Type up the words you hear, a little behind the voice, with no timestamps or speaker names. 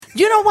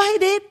You know what he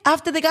did?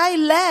 After the guy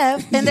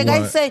left and the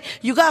guy What? said,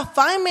 you got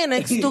 5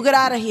 minutes to get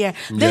out of here.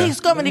 Then he's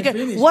coming. He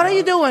goes, what are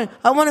you doing?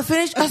 I want to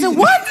finish. I said,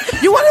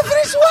 what? You want to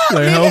finish what?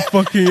 Like, nigga? hell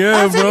fucking yeah,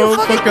 I said, bro. you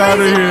fucking Fuck out of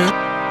crazy. here.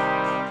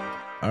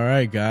 All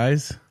right,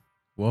 guys.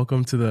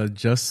 Welcome to the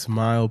Just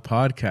Smile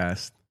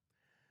podcast.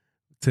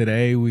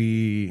 Today,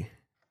 we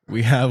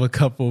have a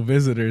couple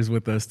visitors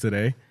with us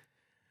today.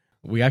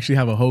 We actually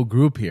have a whole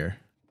group here.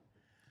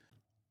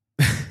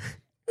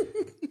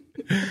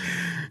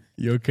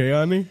 You okay,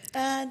 Ani?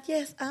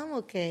 Yes, I'm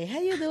okay. How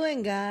you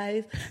doing,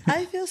 guys?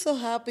 I feel so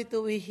happy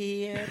to be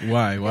here.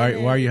 Why? Why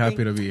are you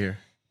happy to be here?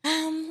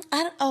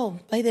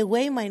 By the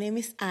way, my name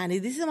is Annie.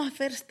 This is my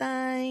first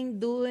time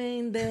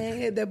doing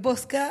the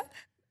podcast.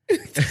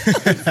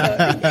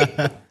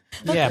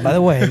 Yeah, by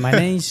the way, my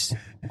name is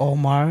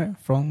Omar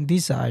from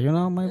this side. You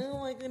know, Oh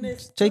my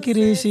goodness. take it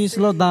easy,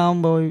 slow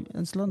down, boy,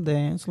 and slow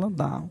down.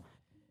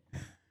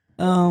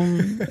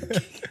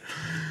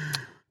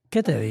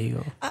 ¿Qué te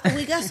digo?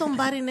 We got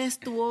somebody next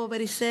to us,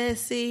 very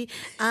sexy.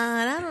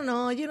 And I don't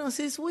know,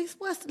 since we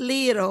was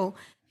little,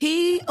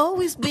 he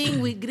always been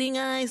with green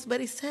eyes,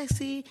 very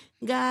sexy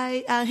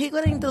guy. And he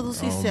going to introduce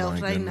himself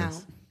my right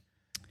goodness.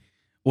 now.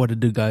 What to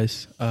do,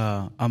 guys?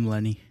 I'm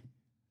Lenny.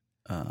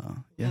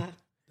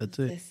 That's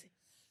it. Sexy.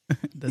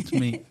 That's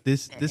me.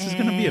 This is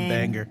gonna be a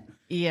banger.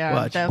 Yeah,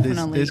 Watch.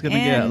 definitely. This is gonna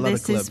get a lot of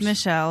this clips. is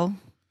Michelle,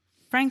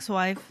 Frank's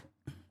wife.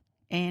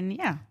 And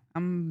yeah,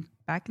 I'm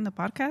back in the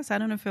podcast. I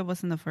don't know if it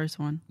was in the first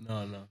one.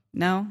 No.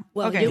 No?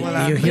 Well, Okay, you-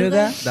 well, You hear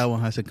that? That one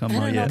hasn't come I out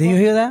don't yet. Do you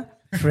hear that?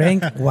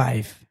 Frank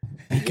wife.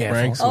 Be careful.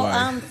 Frank's Oh, wife.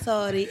 I'm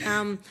sorry.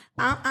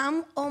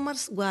 I'm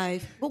Omar's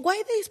wife. But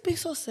why they speak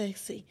so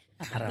sexy?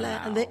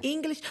 Like, the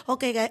English.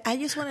 Okay, guys, I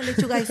just want to let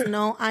you guys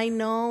know. I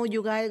know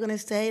you guys are going to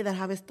say that I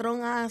have a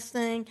strong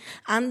accent.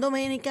 I'm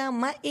Dominican.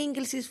 My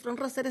English is from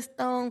Rosetta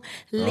Stone.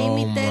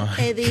 Limited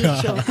my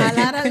edition. A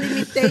lot of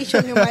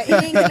limitation in my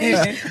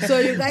English. So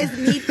you guys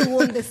need to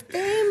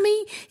understand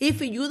me. If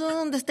you don't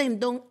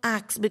understand, don't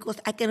ask because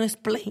I can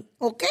explain.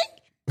 Okay?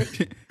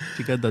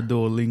 She got the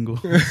Duolingo.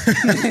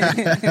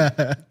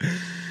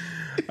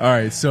 All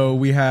right, so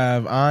we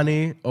have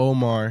Ani,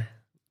 Omar,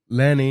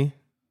 Lenny,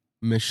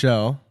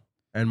 Michelle,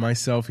 and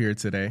myself here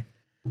today.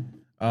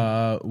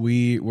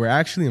 We're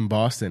actually in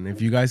Boston.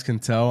 If you guys can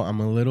tell, I'm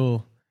a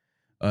little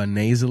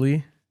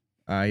nasally.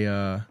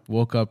 I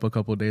woke up a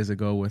couple days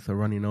ago with a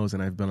runny nose,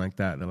 and I've been like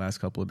that the last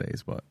couple of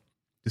days. But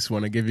just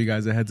want to give you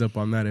guys a heads up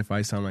on that. If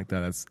I sound like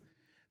that,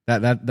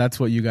 that's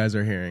what you guys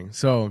are hearing.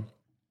 So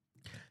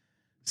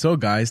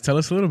guys, tell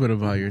us a little bit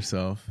about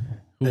yourself.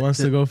 Who wants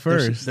to go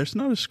first? There's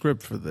not a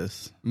script for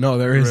this. No,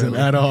 there isn't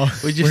Really? at all.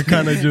 We're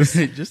kind of just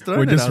throwing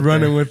we're it just out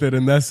running there. with it,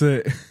 and that's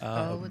it.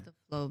 go with the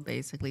flow,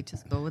 basically.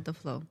 Just go with the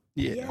flow.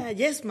 Yeah,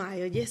 just smile.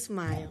 You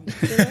know?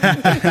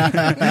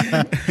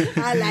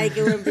 I like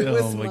it when people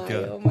Oh, my smile.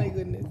 God. Oh my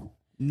goodness.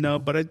 No,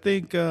 but I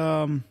think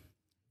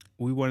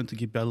we wanted to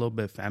keep that a little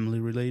bit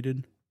family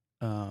related.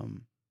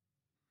 Un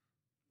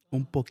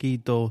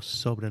poquito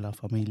sobre la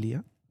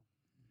familia.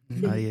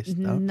 Ahí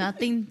está.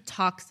 Nothing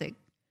toxic.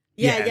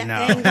 Yeah. no.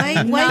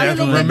 And why you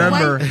look at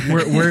Remember,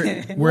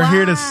 we're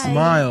here to why?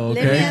 smile, Let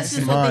me okay? ask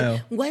you Smile.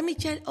 something. Why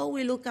Michelle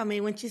always look at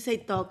me when she say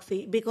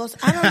toxic? Because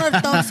I don't know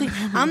if toxic.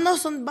 I'm not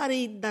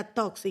somebody that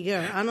toxic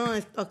girl. I don't know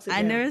if toxic.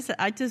 I girl. never said,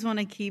 I just want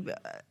to keep,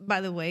 by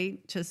the way,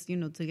 just,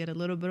 to get a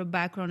little bit of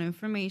background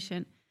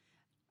information.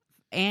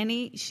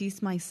 Annie,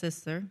 she's my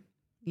sister,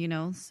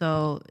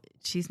 so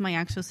she's my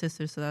actual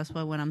sister. So that's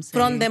why when I'm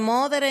saying. From the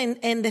mother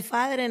and the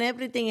father and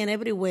everything and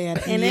everywhere.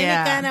 In Yeah.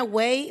 any kind of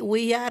way,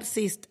 we are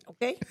sisters,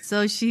 okay?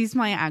 So she's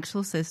my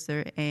actual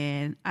sister,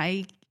 and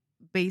my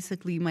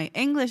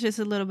English is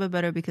a little bit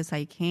better because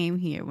I came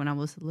here when I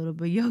was a little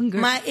bit younger.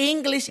 My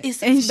English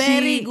is And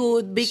very she-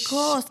 good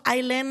because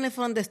I learned it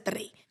from the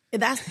street.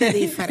 That's the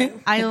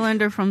difference. I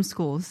learned her from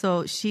school.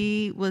 So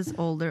she was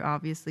older,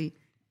 obviously.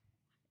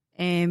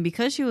 And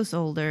because she was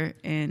older,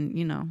 and,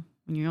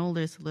 when you're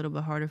older, it's a little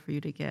bit harder for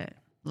you to get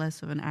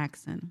less of an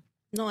accent.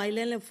 No, I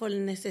learned it for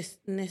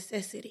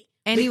necessity.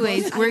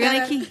 Anyways, Because we're I gonna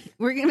gotta-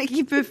 we're gonna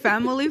keep it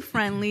family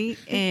friendly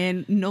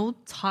and no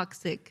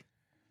toxic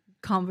Why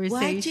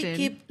conversation. she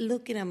keep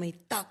looking at me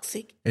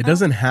toxic? It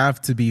doesn't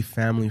have to be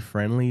family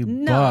friendly,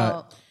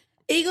 No,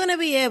 It's gonna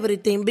be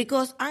everything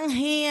because I'm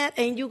here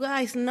and you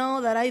guys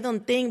know that I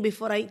don't think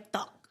before I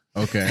talk.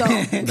 but okay,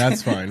 So-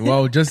 that's fine.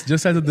 Well, just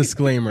as a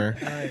disclaimer,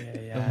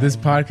 this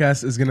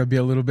podcast is gonna be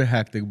a little bit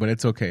hectic, but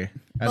it's okay.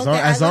 As Okay,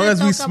 I'm long gonna as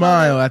we talk about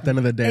smile it. at the end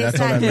of the day, that's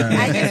all that Exactly.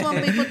 I matters. just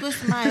want people to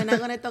smile, and I'm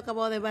gonna talk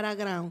about the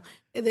background.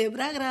 The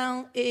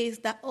background is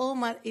that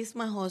Omar is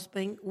my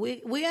husband. We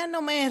are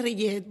not married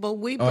yet, but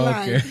we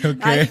plan. Okay.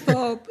 I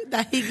hope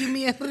that he give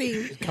me a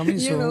ring. Coming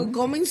soon.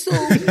 Coming soon.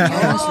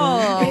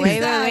 oh wait,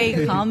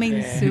 Exactly.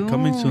 coming soon.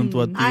 Coming soon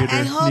to a theater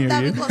I hope near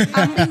that you. because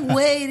I've been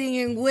waiting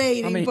and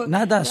waiting. I mean, but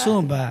not that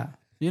soon, but,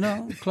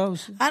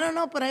 close. I don't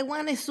know, but I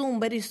want it soon,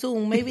 very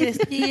soon. Maybe this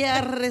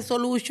year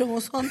resolution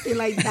or something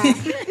like that.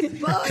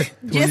 But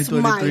just 2023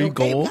 smile, okay,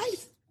 goals?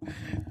 guys?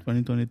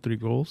 2023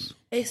 goals.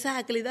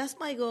 Exactly, that's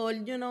my goal.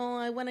 You know,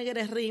 I want to get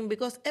a ring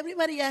because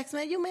everybody asks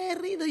me, "Are you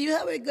married? Do you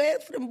have a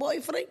girlfriend,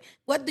 boyfriend?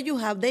 What do you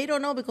have?" They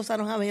don't know because I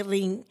don't have a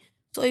ring.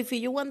 So if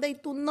you want them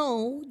to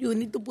know, you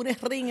need to put a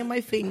ring in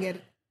my finger.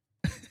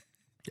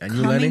 And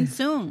you, Lenny? Coming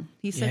soon.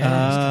 He said.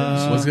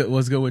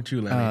 What's good with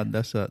you, Lenny?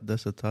 That's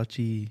a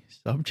touchy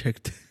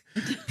subject.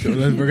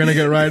 We're gonna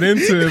get right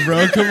into it,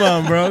 bro. Come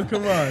on, bro.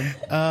 Come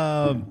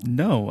on.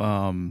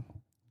 No.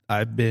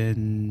 I've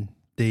been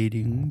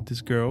dating this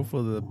girl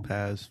for the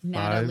past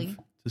Natalie. 5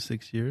 to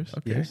 6 years.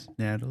 Okay. Yes,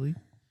 Natalie.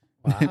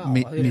 Wow, I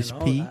didn't Miss know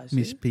P. that,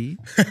 Miss see? P.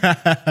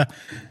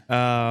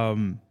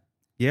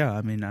 Yeah.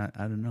 I mean, I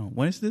don't know.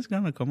 When is this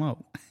gonna come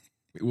out?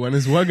 When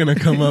is what gonna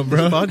come up,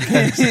 bro?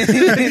 Podcast.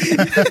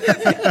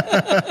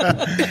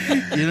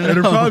 You know?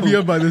 It'll probably be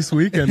up by this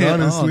weekend,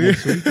 honestly. Oh,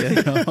 this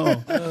weekend.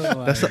 Oh.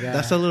 Oh,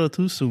 That's a little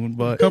too soon.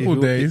 But Couple if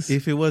it- days.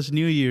 If it was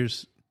New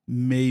Year's,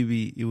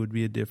 maybe it would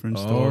be a different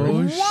story.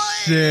 Oh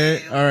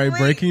shit! All right,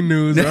 breaking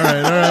news. All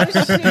right.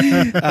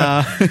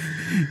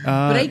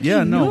 Breaking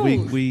Yeah, no,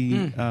 news.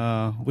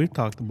 we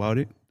talked about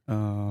it,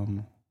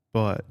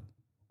 but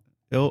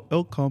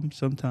it'll come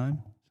sometime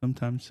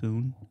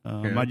soon.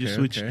 I just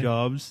switched okay.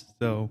 jobs,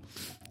 so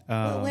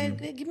Wait,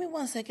 give me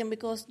 1 second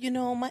because, you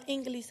know, my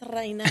English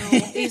right now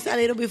is a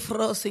little bit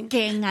frozen.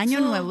 Que en Año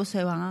Nuevo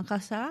se van a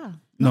casar.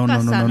 no,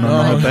 casar,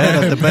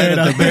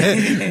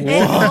 espérate.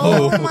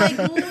 Oh my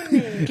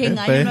goodness. Que en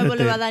Año Nuevo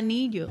le va a dar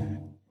anillo.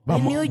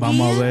 Vamos a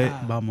ver.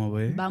 Vamos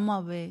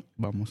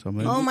a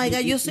ver. Oh my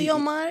God, you see,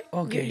 Omar?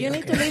 Okay, you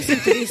need to listen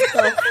to this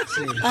stuff.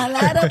 A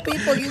lot of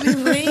people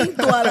giving ring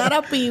to a lot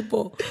of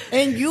people.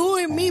 And you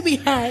and me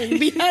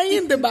behind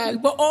in the back,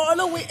 but all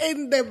the way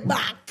in the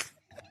back.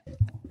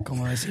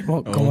 Como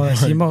decimos, Oh como my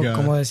decimos, God.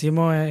 como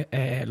decimos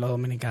los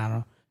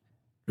dominicanos,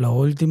 lo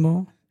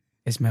último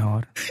es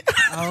mejor.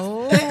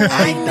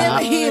 I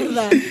never hear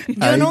that. Yo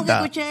Ahí nunca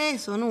está. escuché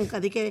eso,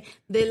 nunca. De que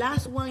the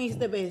last one is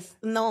the best.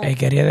 No. El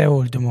que ríe de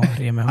último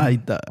ríe mejor. Ahí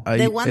está.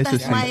 The one that Ese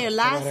sí. smile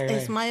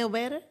last smile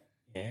better.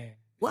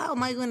 Wow,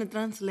 am I going to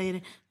translate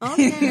it?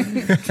 Okay.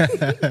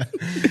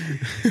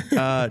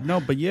 No,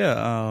 but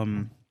yeah,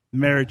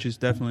 marriage is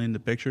definitely in the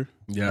picture.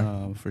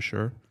 Yeah. For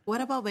sure. What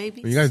about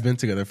babies? You guys been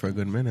together for a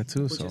good minute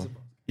too, so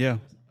Yeah.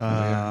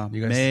 You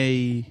guys- May.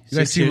 you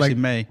guys 6 seem years like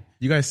in May.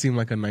 you guys seem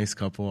like a nice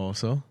couple,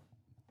 also.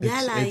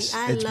 Yeah, like, It's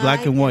I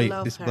black and white.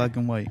 love It's her. black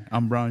and white.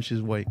 I'm brown.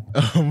 She's white.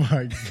 Oh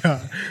my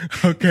god.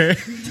 Okay.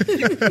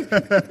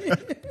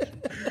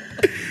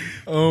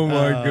 Oh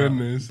my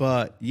goodness.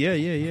 But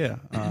yeah.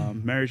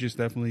 Marriage is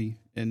definitely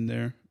in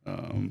there.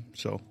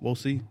 So we'll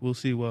see. We'll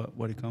see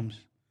what it comes.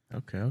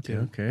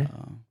 Okay.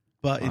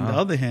 But in the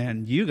other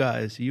hand, you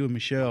and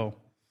Michelle,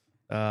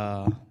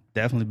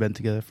 definitely been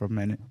together for a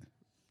minute.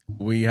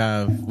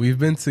 We've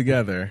been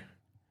together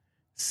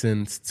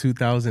since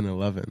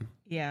 2011.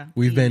 Yeah.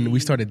 We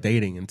started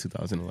dating in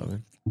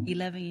 2011.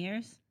 11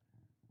 years.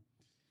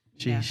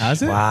 Sheesh.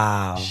 Has it?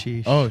 Wow.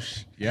 Sheesh. Oh,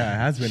 yeah, it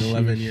has been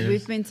 11 years.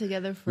 We've been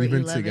together for We've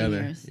been 11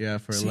 together. years. Yeah,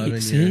 for Sí, 11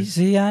 sí, years.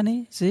 sí,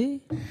 Annie,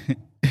 sí.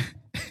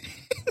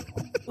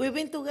 We've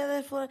been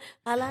together for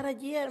a lot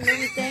of years,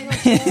 maybe 10 or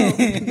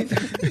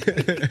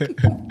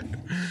 12.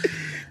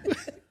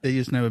 They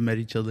just never met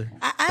each other.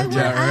 I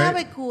Yeah, have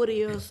right? a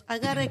curious. I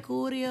got a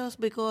curious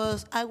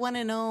because I want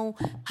to know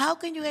how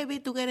can you guys be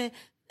together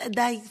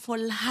like for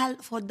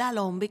that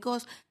long?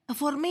 Because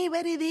for me,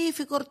 very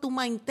difficult to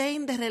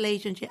maintain the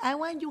relationship. I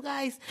want you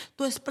guys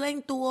to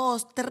explain to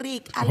us a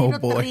little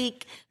boy.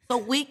 trick, so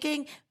we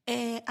can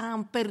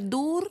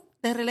perdure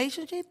the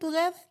relationship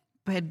together.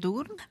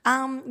 Perdur.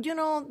 You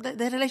know,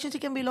 the relationship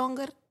can be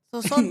longer. So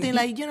something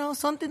like, you know,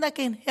 something that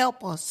can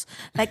help us,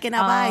 like an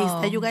advice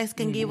that you guys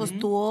can give us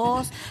to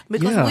us.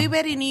 Because Yeah. we're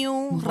very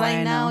new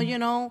right Bueno. now, you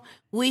know.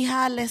 We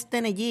had less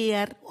than a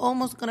year,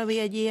 almost going to be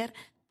a year.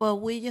 But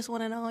we just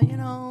want to know, you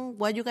know,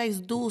 what you guys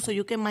do so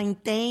you can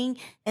maintain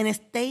a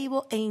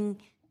stable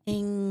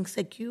and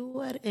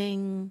secure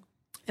and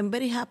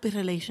very happy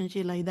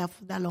relationship like that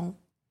for that long.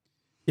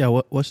 Yeah.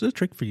 What's the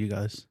trick for you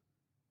guys?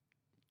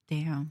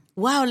 Damn.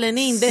 Wow,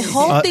 Lenin, the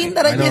whole thing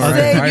that I know, just right?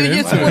 said, Right you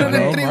just into it, put it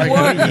bro. in 3 My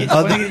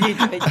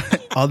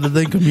words. Other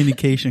than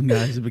communication,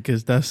 guys,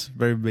 because that's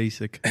very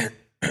basic.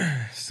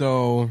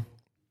 So,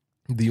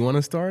 do you want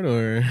to start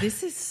or?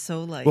 This is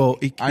so like. Well,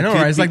 I know,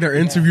 right? It's like they're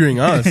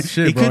interviewing us.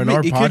 Shit, It bro, could in be, our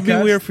it podcast. could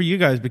be weird for you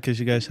guys because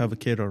you guys have a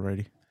kid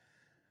already.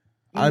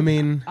 I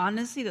mean,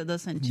 honestly, that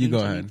doesn't change you go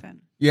ahead. anything.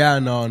 Yeah,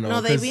 no.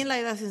 No, they've 'cause- been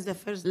like that since the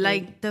first day.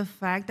 Like the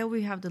fact that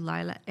we have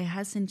Delilah, it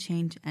hasn't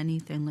changed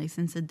anything. Like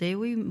since the day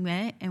we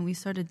met and we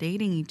started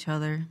dating each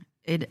other,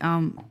 it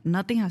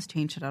nothing has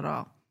changed at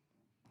all.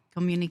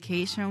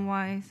 Communication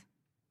wise,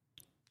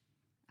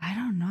 I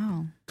don't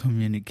know.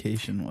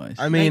 Communication wise.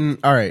 I mean,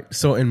 all right.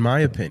 So, in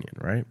my opinion,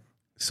 right?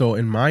 So,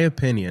 in my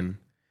opinion,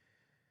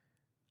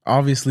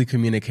 obviously,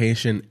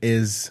 communication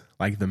is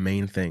like the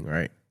main thing,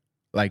 right?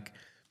 Like,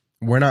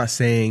 we're not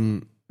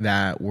saying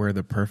that we're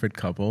the perfect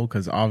couple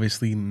because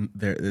obviously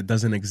it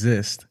doesn't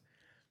exist.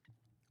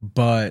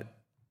 But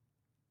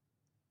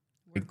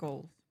We're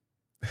goals.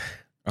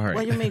 All right.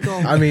 What you mean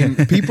goals? I mean,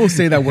 people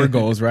say that we're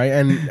goals, right?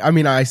 And I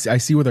mean, I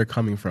see where they're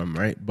coming from,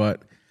 right?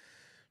 But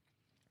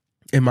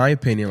in my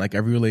opinion, like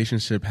every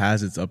relationship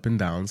has its up and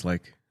downs.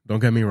 Like, don't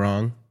get me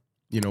wrong.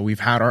 You know, we've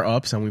had our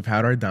ups and we've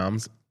had our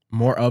downs,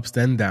 more ups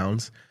than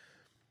downs.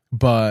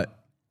 But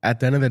at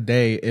the end of the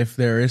day, if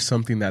there is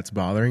something that's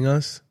bothering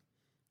us,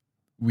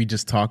 we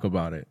just talk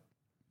about it.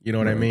 You know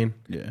what I mean?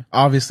 Yeah.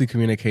 Obviously,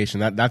 communication,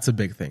 that's a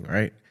big thing,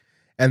 right?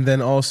 And then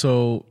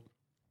also,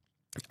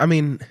 I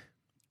mean,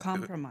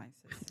 Compromises.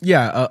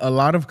 yeah, a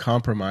lot of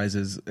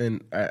compromises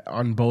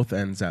on both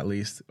ends, at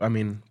least. I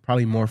mean,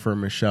 probably more for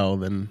Michelle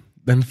than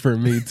for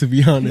me, to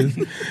be honest.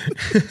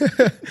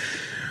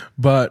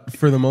 But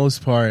for the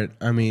most part,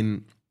 I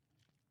mean,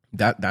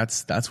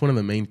 that's one of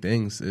the main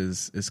things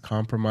is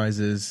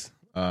compromises.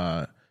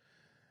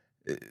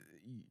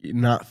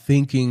 Not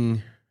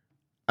thinking.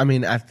 I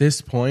mean, at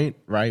this point,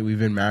 right? We've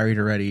been married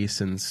already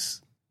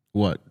since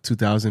what,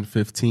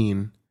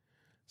 2015.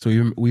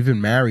 So we've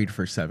been married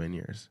for 7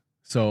 years.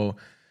 So,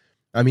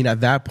 I mean, at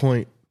that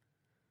point,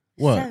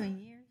 what? 7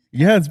 years.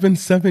 Yeah, it's been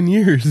 7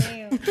 years.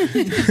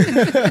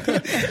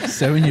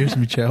 7 years,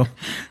 Michelle.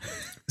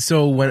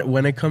 So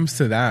when it comes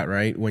to that,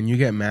 right? When you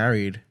get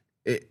married,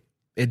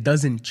 it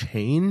doesn't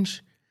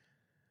change.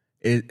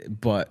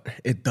 But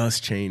it does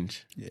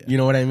change. Yeah. You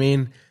know what I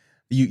mean?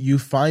 You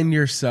find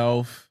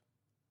yourself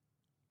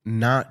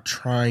not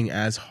trying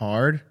as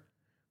hard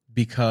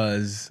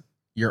because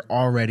you're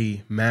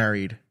already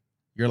married.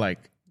 You're like,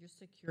 You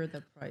secure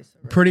the price.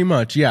 Already. pretty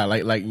much, yeah.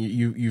 Like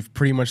you've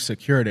pretty much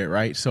secured it,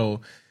 right?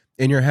 So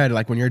in your head,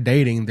 like when you're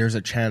dating, there's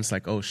a chance,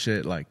 like, oh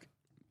shit, like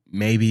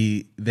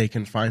maybe they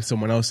can find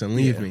someone else and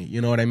leave me. You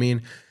know what I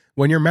mean?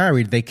 When you're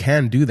married, they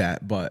can do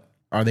that, but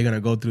are they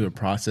gonna go through the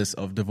process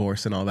of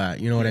divorce and all that?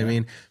 You know what I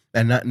mean?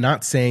 And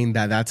not saying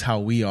that that's how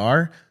we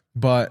are,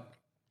 but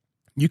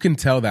you can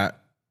tell that,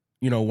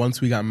 you know, once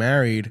we got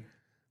married,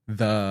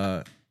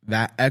 that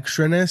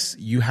extraness,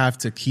 you have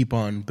to keep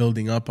on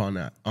building up on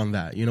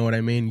that. You know what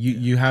I mean?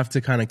 You have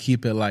to kind of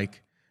keep it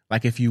like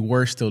if you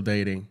were still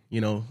dating,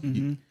 you know.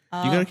 You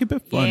gotta keep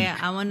it fun. Yeah,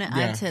 I want to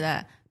add to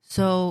that.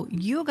 So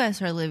you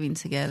guys are living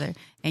together,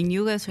 and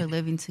you guys are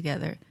living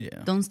together.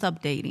 Yeah. Don't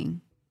stop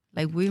dating.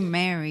 Like, we're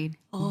married.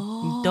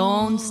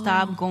 Don't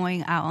stop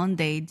going out on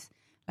dates.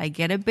 Like,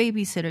 get a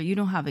babysitter. You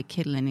don't have a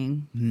kid,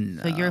 Lenny,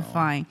 so you're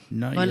fine.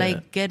 Not But yet.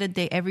 like, get a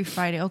date every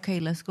Friday. Okay,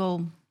 let's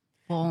go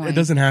bowling. It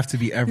doesn't have to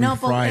be every No,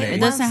 but Friday.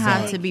 It doesn't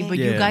have One to be, but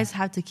second. you Yeah. guys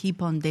have to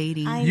keep on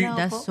dating. I know,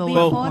 That's but so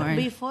before, important.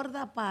 before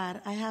that part,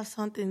 I have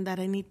something that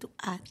I need to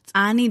add.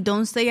 Annie,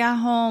 don't stay at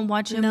home,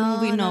 watch a No,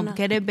 movie. No, no.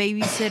 get a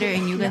babysitter,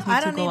 and you guys I need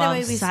to don't go need a out.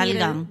 babysitter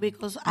Salgan.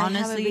 because I have a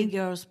Honestly, big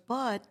girls,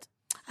 but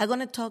I'm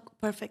gonna talk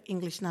perfect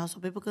English now so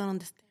people can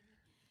understand.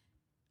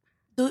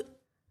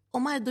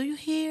 Omar, do you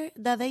hear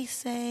that they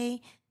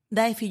say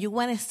that if you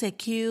want to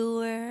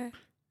secure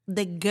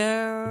the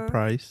girl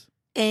Price.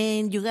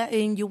 and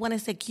you want to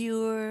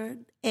secure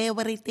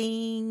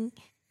everything,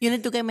 you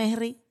need to get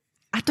married?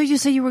 I thought you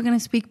said you were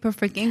gonna speak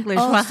perfect English.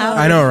 Oh, What sorry.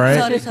 happened? I know,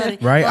 right? Sorry.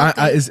 Right?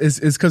 Okay. It's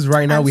because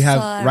right now I'm we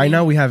have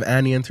sorry.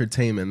 Annie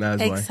Entertainment.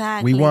 That's why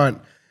Exactly.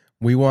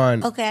 we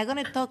want. Okay, I'm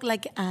gonna talk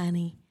like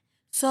Annie.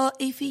 So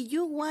if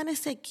you want to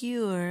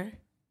secure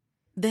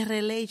the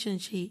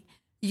relationship,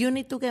 you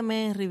need to get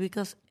married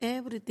because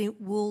everything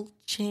will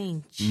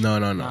change. No.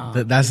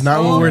 That's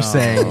not what we're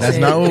saying. That's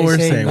not what we're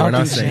saying. We're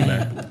not saying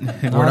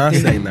that. We're not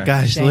saying that.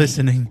 Guys,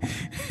 listening.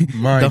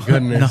 My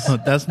goodness. No,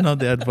 that's not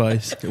the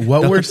advice.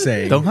 What we're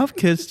saying. Don't have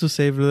kids to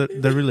save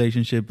the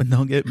relationship, but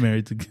don't get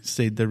married to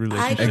save the I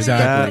relationship. can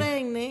Exactly. get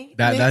pregnant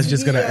That's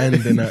just gonna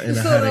end in a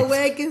so headache. that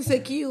way I can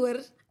secure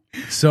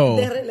So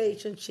the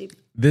relationship.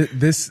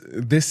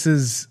 this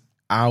is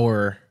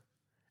our,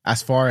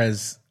 as far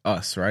as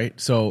us, right?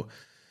 So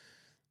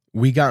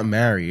we got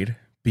married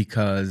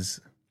because,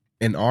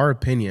 in our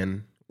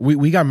opinion,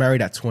 we got married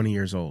at 20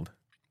 years old.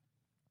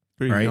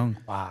 Pretty Right? young.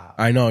 Wow.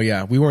 I know,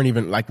 yeah. We weren't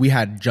even, like, we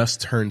had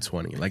just turned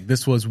 20. Like,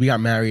 we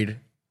got married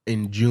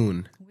in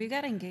June. We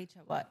got engaged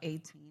at what,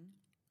 18?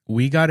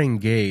 We got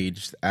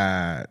engaged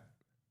at,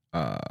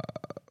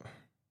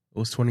 it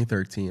was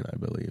 2013, I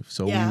believe.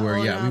 So we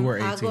were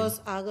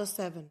 18. August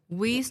 7.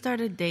 We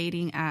started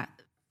dating at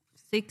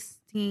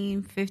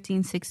 16,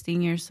 15,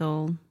 16 years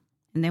old.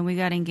 And then we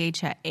got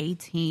engaged at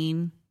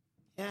 18.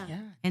 Yeah.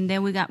 And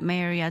then we got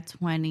married at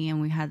 20, and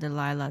we had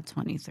Delilah at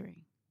 23.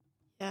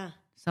 Yeah.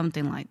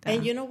 Something like that.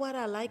 And you know what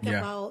I like Yeah.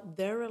 about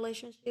their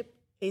relationship?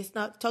 It's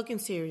not talking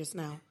serious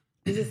now.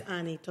 This is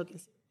Annie talking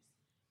serious.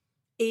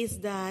 Is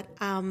that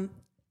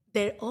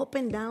their up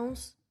and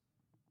downs,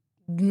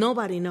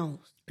 nobody knows.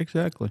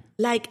 Exactly.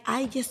 Like,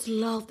 I just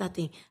love that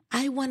thing.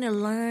 I want to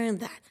learn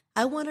that.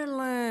 I want to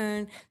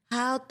learn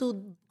how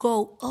to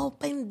go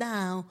up and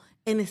down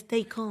and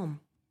stay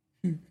calm.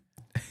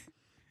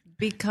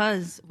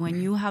 Because when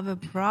you have a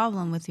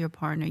problem with your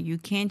partner, you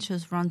can't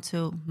just run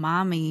to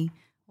mommy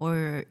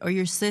or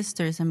your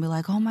sisters and be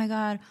like, oh my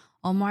God,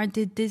 Omar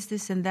did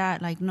this, and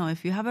that. Like, no,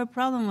 if you have a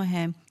problem with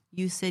him,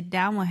 you sit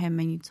down with him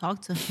and you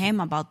talk to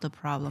him about the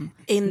problem.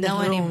 In the No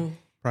one room.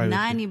 Privacy.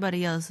 Not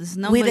anybody else. It's With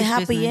nobody's a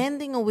happy business.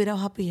 ending or without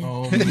happy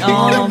ending?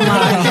 Oh my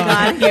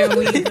God! Here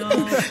we go.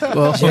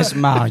 Well, Just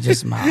smile,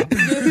 just smile.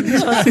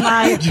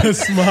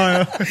 Just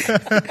smile.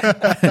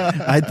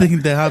 I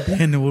think the happy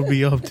ending will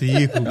be up to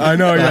you. I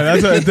know, yeah.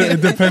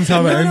 It depends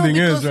how the No, ending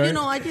because, is, right? You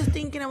know, I just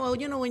thinking about,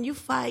 you know, when you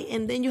fight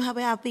and then you have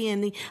a happy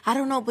ending. I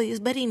don't know, but it's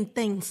very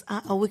intense.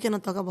 We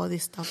cannot talk about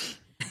this stuff.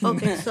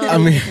 Okay, so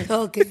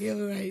okay,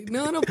 all right.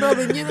 No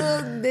problem. You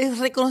know, there's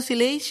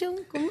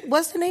reconciliation.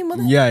 What's the name of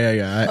that?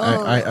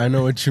 Yeah. I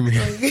know what you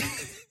mean.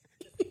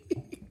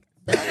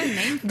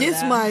 Just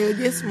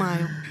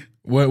smile.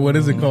 What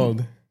is it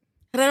called?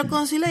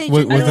 Reconciliation.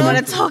 What- what's I the don't name?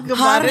 want to talk about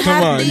Hard it. Come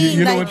on, Hard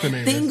you know like, what the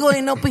name thing is.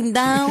 going up and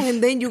down,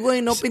 and then you're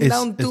going up and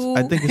down too.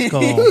 I think it's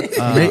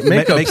called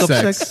Makeup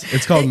sex.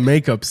 It's called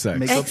makeup sex.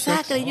 Makeup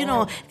Exactly, you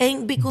know,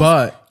 and because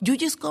But- you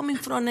just coming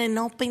from an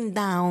up and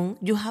down,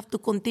 you have to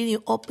continue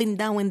up and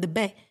down in the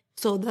bed.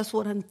 So that's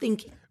what I'm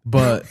thinking.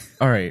 But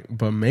all right,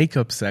 but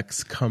makeup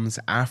sex comes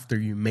after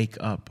you make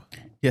up.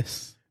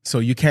 Yes. So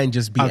you can't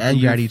just be After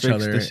angry you at each fix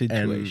other the and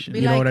situation.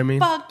 you know what I mean?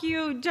 Fuck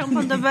you! Jump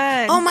on the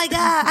bed. Oh my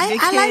God,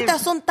 I like that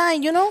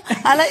sometimes, you know.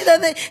 I like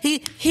that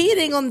he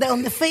hitting on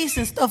the face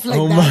and stuff like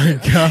Oh that.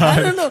 my God.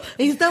 I don't know.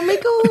 Is that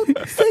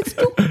makeup sex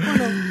too? Or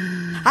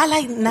no? I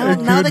like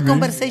now the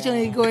conversation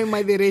is going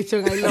my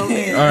direction. I love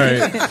it. All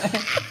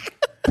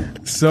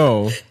right.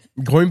 So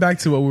going back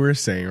to what we were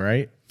saying,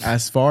 right?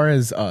 As far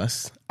as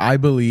us, I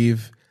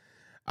believe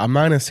I'm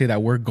not gonna say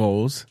that we're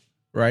goals,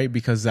 right?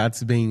 Because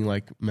that's being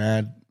like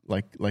mad,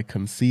 like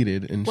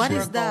conceited and What shit.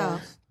 is that?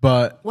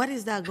 But What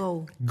is that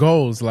goal?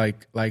 goals,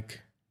 like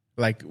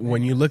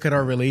when you look at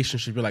our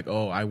relationship, you're like,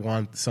 oh, I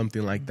want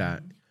something like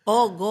that.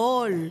 Oh,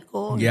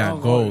 goal. Yeah,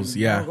 goals.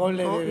 Yeah. Goal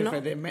de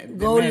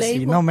Goal Messi,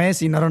 label. no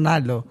Messi, no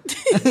Ronaldo.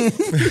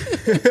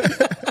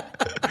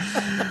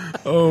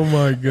 Oh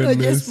my Just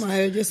goodness.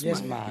 smile, just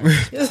Just smile.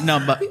 smile. No,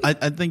 but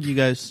I think you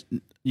guys,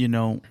 you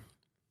know,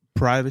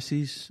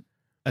 privacy's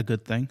a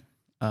good thing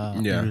Yeah.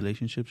 in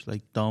relationships.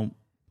 Like, don't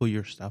put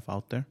your stuff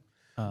out there.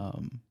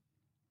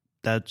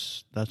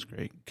 That's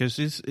great because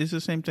it's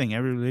the same thing.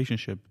 Every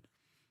relationship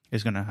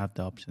is gonna have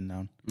the ups and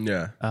downs.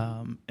 Yeah,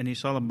 And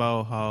it's all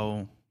about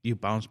how you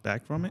bounce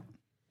back from it.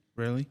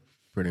 Really,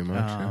 pretty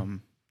much. Yeah.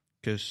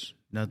 because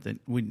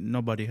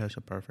nobody has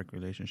a perfect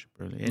relationship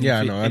really. And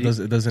Yeah, if no, it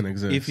it doesn't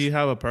exist. If you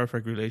have a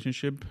perfect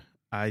relationship,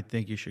 I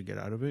think you should get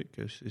out of it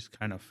because it's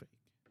kind of fake.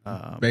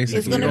 Basically,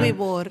 It's gonna be yeah.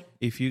 bored.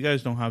 If you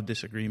guys don't have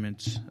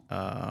disagreements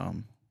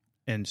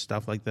and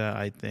stuff like that,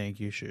 I think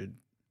you should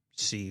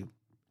see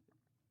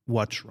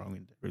what's wrong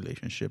in the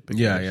relationship.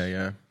 Yeah.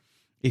 because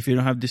If you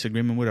don't have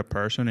disagreement with a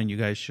person and you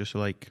guys just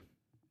like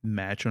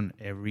match on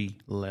every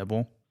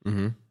level,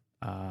 Mm-hmm.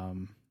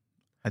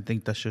 I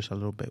think that's just a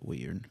little bit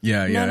weird.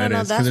 Yeah, No, it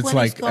is that's because it's when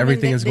like coming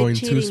everything the- is the going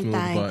too cheating smooth.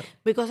 time. But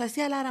Because I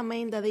see a lot of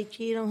men that they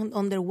cheat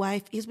on their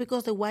wife. It's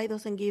because the wife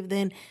doesn't give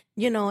them,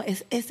 you know,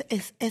 it's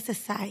a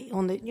side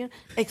on the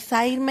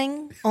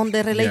excitement on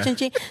the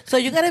relationship. So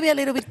you gotta be a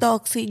little bit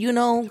toxic, you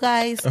know,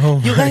 guys.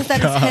 Oh you my guys that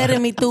is God.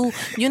 hurting me too.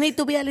 You need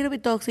to be a little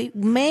bit toxic.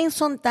 Men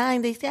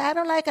sometimes they say, I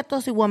don't like a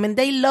toxic woman.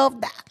 They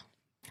love that.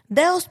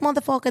 Those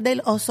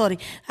motherfuckers, sorry.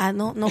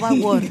 No bad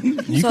word.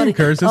 you sorry. can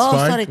curse, it's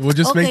fine. Sorry. We'll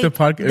just make Okay, the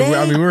podcast.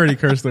 I mean, we already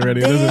cursed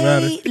already. It doesn't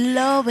matter. They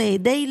love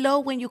it. They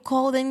love when you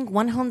call them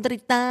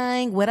 100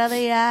 times. Where are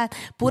they at?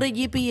 Put a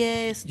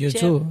GPS.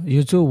 check.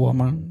 You too,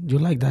 woman. You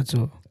like that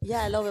too.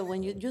 Yeah, I love it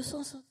when you're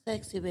so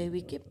sexy,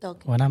 baby. Keep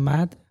talking. When I'm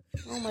mad,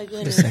 Oh my you're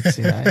goodness.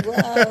 sexy, right? Wow,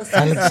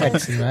 I look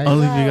sexy, right?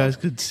 Only if you guys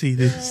could see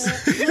this.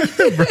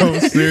 Bro,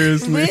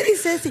 seriously. Very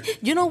sexy.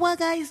 You know what,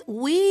 guys?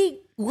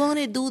 We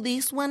gonna do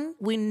this one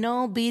with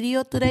no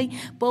video today,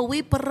 but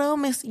we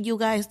promise you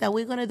guys that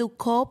we're gonna do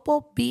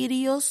couple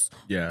videos,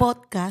 Yeah.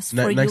 podcasts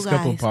for Next you guys.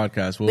 couple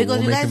podcasts, we'll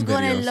because you make guys them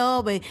gonna videos.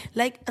 love it.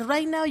 Like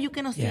right now, you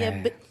cannot see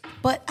Yeah. it,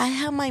 but I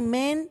have my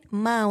man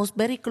mouse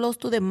very close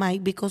to the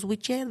mic because we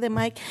share the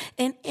mic,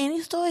 and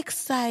he's so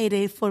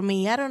excited for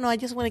me. I don't know. I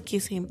just want to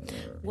kiss him.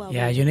 Wow.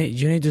 Yeah, baby.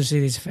 you need to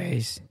see this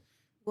face,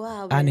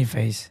 Wow. baby. Annie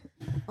face.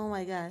 Oh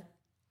my God.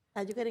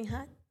 Are you getting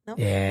hot? No.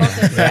 Yeah,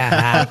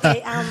 yeah.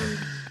 Okay.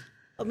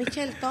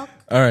 Michelle, talk.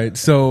 All right,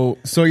 so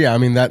yeah, I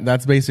mean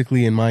that's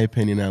basically, in my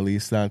opinion, at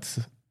least, that's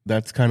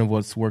kind of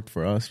what's worked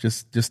for us.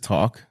 Just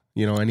talk,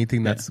 you know,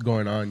 anything that's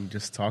going on,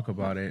 just talk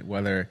about it.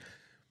 Whether,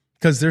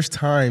 because there's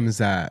times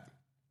that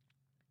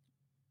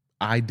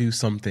I do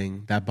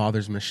something that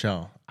bothers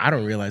Michelle, I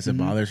don't realize it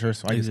bothers her,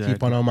 so I just keep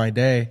Exactly. on my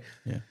day.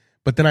 Yeah.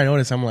 But then I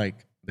notice I'm like,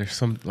 there's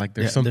something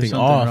something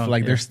off. wrong,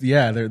 Like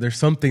yeah. there's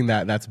something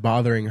that's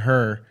bothering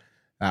her.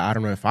 I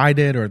don't know if I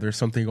did or there's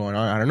something going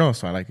on. I don't know.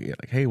 So I like,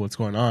 hey, what's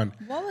going on?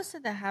 What was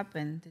it that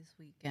happened this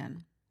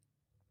weekend?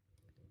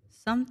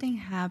 Something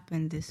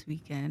happened this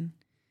weekend.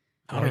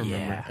 I don't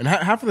remember. And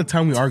half of the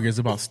time we argue is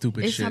about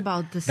stupid It's shit.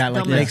 about the that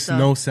like dumbest makes stuff.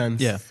 no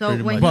sense. Yeah. So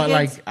Pretty when much. But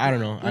he gets, like, I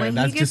don't know. when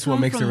That's he just gets what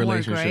home makes a from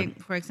relationship. Work,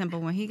 right? For example,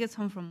 when he gets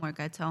home from work,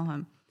 I tell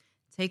him,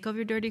 take off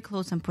your dirty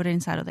clothes and put it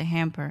inside of the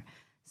hamper.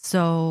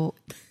 So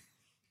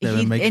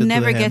it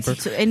never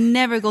gets to, it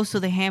never goes to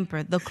the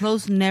hamper. The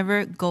clothes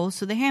never goes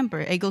to the hamper.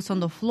 It goes on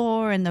the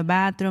floor, in the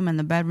bathroom, and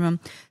the bedroom.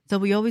 So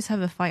we always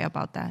have a fight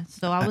about that.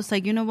 So I was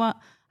like, you know what?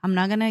 I'm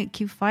not gonna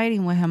keep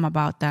fighting with him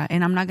about that,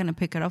 and I'm not gonna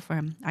pick it up for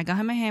him. I got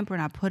him a hamper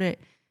and I put it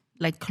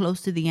like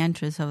close to the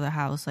entrance of the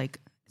house, like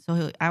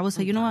so. I was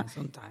like, you know what?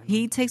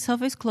 He takes off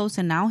his clothes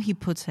and now he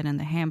puts it in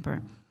the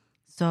hamper.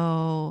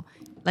 So,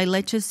 like,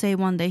 let's just say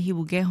one day he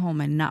will get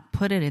home and not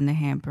put it in the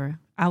hamper.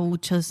 I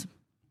would just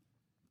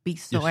be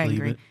so Just leave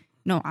angry. it.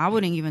 No, I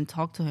wouldn't even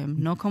talk to him.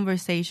 No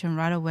conversation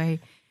right away.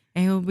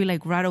 And he would be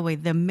like, right away.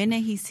 The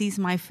minute he sees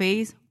my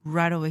face,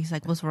 right away, he's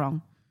like, what's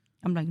wrong?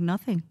 I'm like,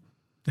 nothing.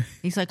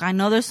 He's like, I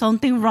know there's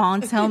something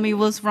wrong. Tell me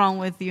what's wrong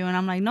with you. And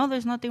I'm like, no,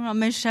 there's nothing wrong.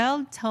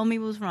 Michelle, tell me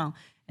what's wrong.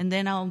 And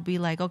then I'll be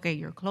like, okay,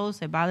 your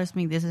clothes, it bothers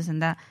me, this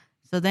and that.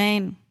 So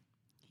then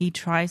he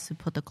tries to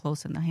put the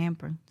clothes in the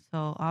hamper.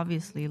 So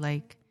obviously,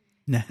 like,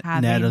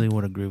 Natalie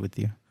would agree with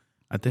you.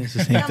 I think it's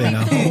the same thing.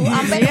 Me too.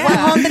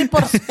 I'm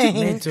 100%.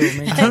 Me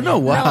too. I don't know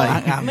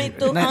why. Me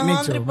too,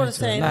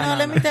 100%. No,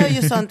 let me tell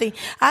you something.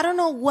 I don't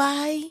know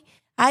why.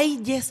 I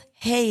just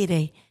hate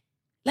it.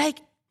 Like,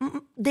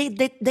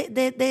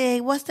 the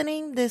what's the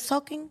name? The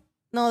socking?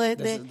 No,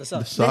 the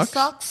socks. The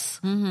socks.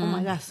 Mm-hmm. Oh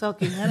my God,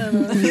 socking. I don't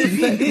know.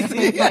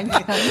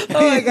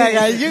 Oh my God,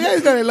 guys. You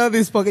guys gonna love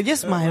this pocket.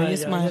 Just smile,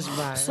 just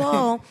smile.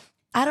 So,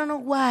 I don't know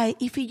why.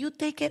 If you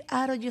take it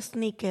out of your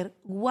sneaker,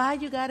 why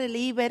you gotta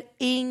leave it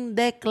in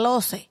the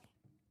closet?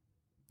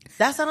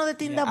 That's another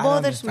thing that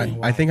bothers me.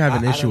 I think I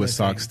have an issue with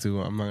socks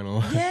too. I'm not gonna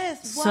lie.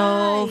 Yes. Why?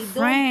 So Don't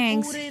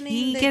Frank, put it in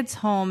he the- gets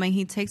home and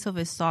he takes off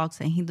his socks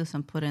and he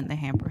doesn't put it in the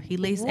hamper. He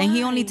lays and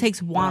he only Why?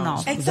 takes one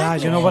off.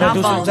 Exactly. You know what I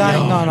do Not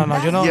sometimes? both.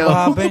 No. You know Yo. what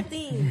happened?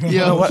 Thing. You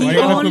know what? Why He you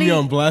gonna put only- me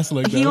on blast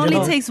like that? He only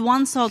know- takes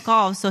one sock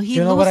off, so he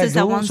You know what I loses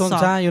that do one sock.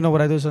 sometimes? You know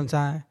what I do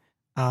sometimes?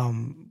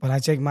 When I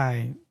take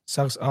my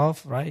socks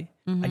off, right?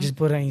 I just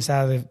put it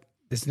inside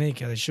the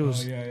sneaker, the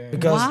shoes.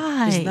 Because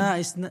Why?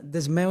 it's not,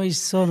 the smell is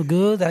so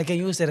good that I can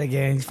use it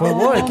again for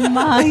work. Oh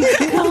my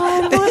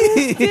God, what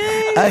is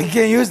this? I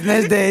can use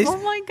next days Oh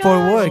my for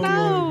God, work.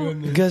 no.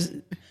 Because,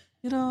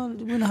 we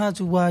know how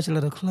to wash a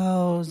little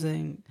clothes.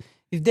 And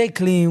if they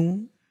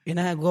clean and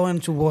I go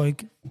into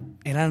work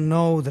and I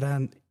know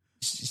that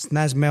it's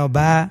not smell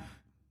bad,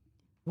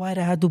 why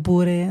do I have to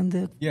put it in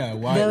the... Yeah,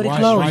 Dirty why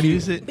clothes. do you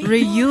Use it.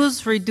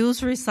 Reuse,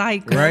 reduce,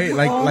 recycle. right?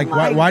 Like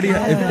why do you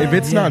if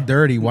it's not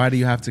dirty, why do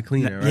you have to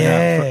clean it, right?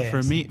 Yeah.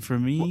 For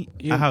me,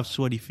 I have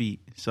sweaty feet,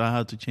 so I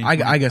have to change.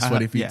 I get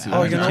sweaty feet too.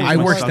 Oh, you know, I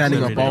work socks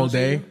standing every up day. all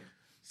day.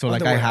 So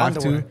like I have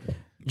Underwear. to.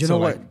 You So, know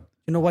what? like-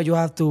 You know what you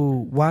have to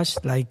wash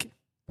like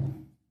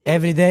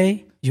every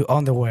day? Your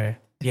underwear.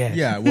 Yeah.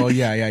 Yeah, well,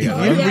 yeah. you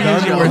Underwear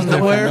reuse your is different.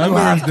 underwear,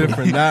 Underwear is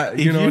different. That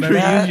you If know you what I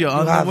mean? reuse your You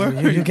have to.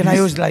 underwear, You cannot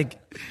use like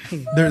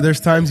There's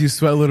times you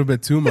sweat a little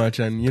bit too much,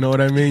 and you know what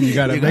I mean. You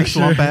gotta you make got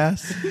sure. swamp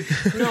ass.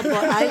 No, but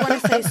I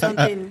want to say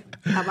something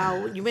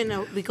about,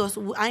 because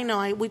I know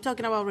we're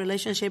talking about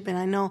relationship, and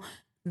I know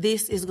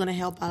this is going to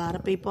help a lot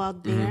of people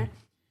out there.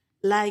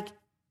 Like,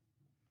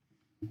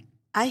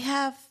 I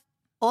have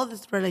all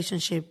this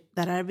relationship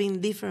that are being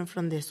different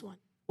from this one.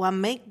 What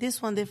make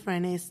this one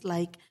different is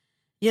like,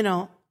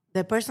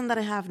 the person that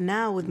I have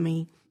now with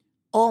me,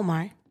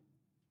 Omar,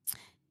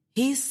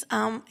 he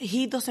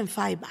doesn't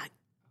fight back.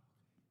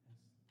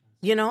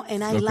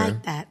 And I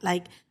like that.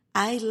 Like,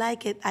 I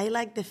like it. I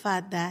like the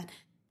fact that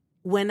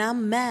when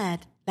I'm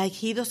mad, like,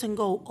 he doesn't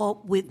go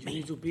up with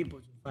me. two people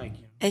to fight.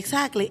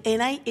 Exactly.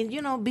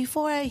 And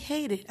before I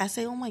hate it, I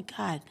say, oh my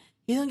God,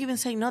 he don't even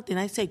say nothing.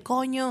 I say,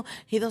 coño,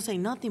 he don't say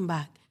nothing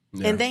back.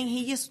 Yeah. And then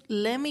he just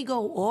let me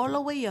go all the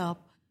way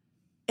up,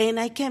 and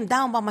I came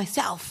down by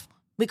myself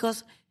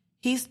because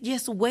he's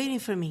just waiting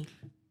for me.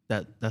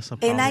 That's a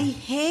problem. And I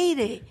hate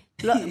it.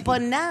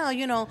 But now,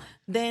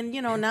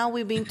 now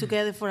we've been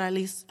together for at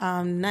least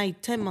 10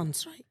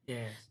 months, right?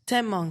 Yeah.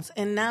 10 months.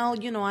 And now,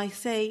 I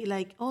say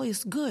like, oh,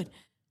 it's good.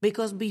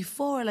 Because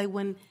before, like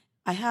when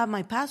I have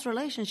my past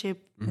relationship,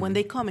 when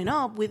they coming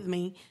up with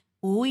me,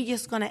 we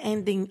just going to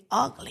end in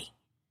ugly.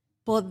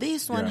 But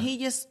this one, he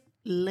just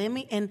let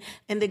me, and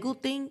the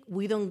good thing,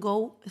 we don't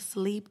go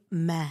sleep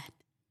mad.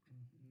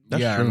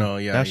 That's Yeah, true. no,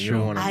 yeah, that's you true.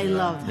 don't wanna I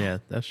love that. Yeah,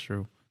 that's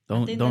true.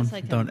 think that's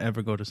like Don't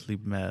ever go to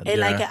sleep mad.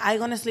 And like, I'm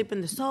going to sleep in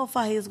the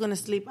sofa, he's going to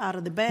sleep out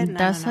of the bed. No,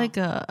 That's no, no. like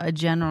a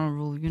general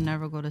rule. You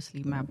never go to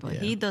sleep mad, but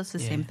he does the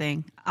same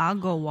thing. I'll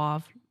go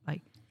off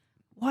like,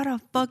 what the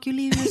fuck? You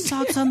leave your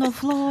socks on the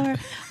floor.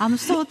 I'm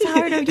so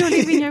tired of you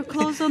leaving your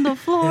clothes on the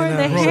floor.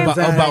 The hair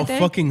About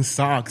fucking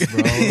socks,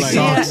 bro. Like,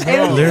 Socks,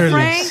 Yeah, and literally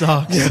Frank-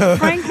 socks.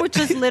 Frank would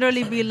just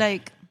literally be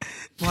like,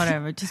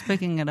 whatever, just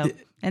picking it up.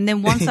 And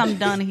then once I'm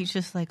done, he's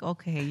just like,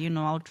 okay,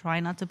 I'll try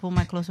not to pull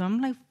my clothes on.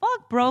 I'm like,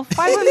 fuck, bro,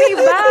 fight with me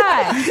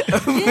back.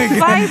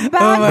 Fight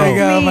back with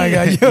me. Oh my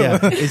God. Yo, Yeah,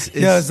 it's-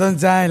 yo,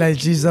 sometimes like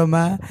she's so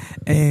mad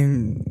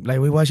and like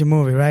we watch a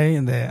movie, right?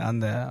 On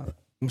the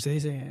 ¿cómo se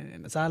dice? En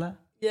la sala?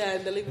 Yeah,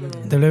 in the living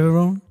room. The living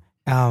room.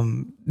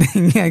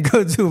 I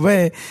go to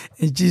bed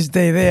and she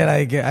stay there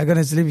like I'm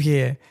gonna sleep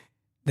here.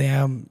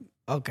 Then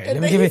okay,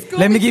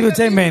 let me give you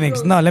 10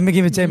 minutes. No, let me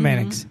give you 10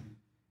 minutes.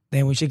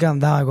 Then when she come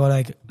down, I go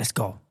like, let's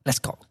go,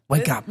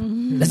 wake up,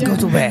 let's go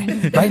to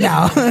bed right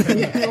now.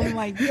 Oh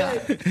my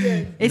God.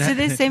 Is it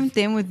the same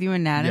thing with you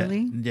and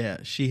Natalie? Yeah,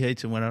 she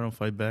hates it when I don't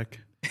fight back.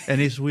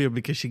 And it's weird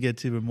because she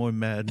gets even more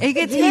mad. It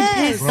gets me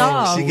pissed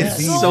off. She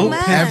gets So so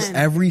mad. pissed.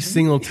 Every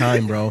single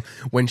time, bro.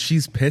 When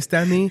she's pissed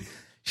at me,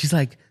 she's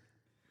like,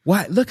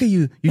 "What? Look at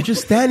you! You're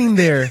just standing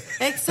there."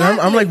 Exactly. And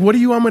I'm like, "What do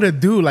you want me to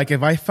do? Like,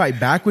 if I fight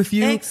back with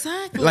you,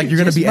 Exactly. like you're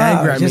gonna be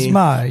angry at just me."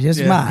 smile, just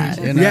smile.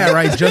 You know? Yeah,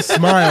 right. Just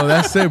smile.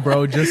 That's it,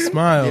 bro. Just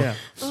smile. Yeah.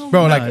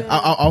 Bro, like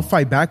I'll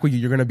fight back with you.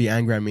 You're gonna be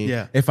angry at me.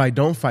 Yeah. If I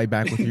don't fight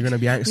back with you, you're gonna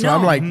be angry. So No.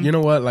 I'm like, you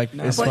know what? Like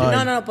it's But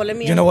fine, but let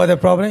me. You know what the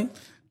problem?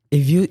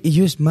 If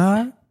you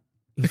smile,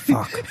 you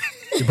fuck.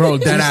 bro.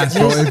 Dead ass,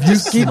 bro. If you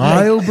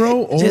smile,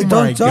 bro. Oh just my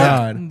don't talk.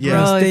 god.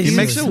 Yeah. Bro, if It you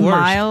makes it worse.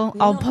 smile,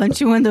 I'll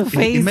punch you in the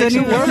face. It makes it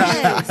anyway.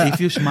 worse. If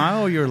you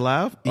smile or you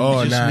laugh, it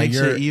Oh, just nah, makes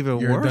you're it even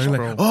you're worse, done,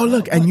 bro. like, oh,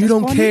 look, and you that's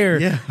don't funny. care.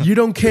 Yeah. You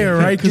don't care,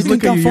 right? You Because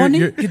think look at I'm you, funny?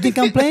 you're, You think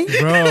I'm playing?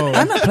 bro.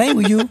 I'm not playing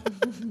with you.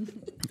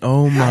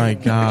 Oh my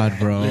god,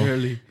 bro.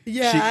 Literally.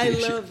 Yeah, I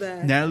love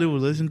that. Natalie will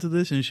listen to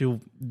this and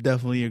she'll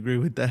definitely agree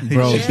with that.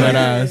 Bro, It's just dead like-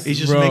 ass, It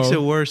just bro. makes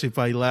it worse if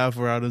I laugh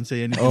or I don't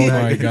say anything. Oh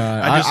my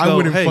god. I just I go,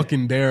 wouldn't hey.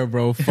 fucking dare,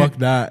 bro. Fuck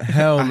that.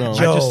 Hell no. I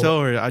Joe, just tell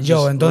her, I just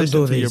Joe, and don't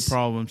listen do to your this.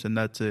 problems and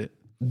that's it.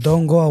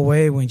 Don't go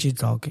away when she's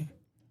talking.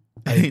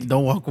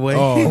 Don't walk away.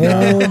 Oh,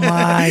 Oh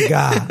my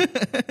God.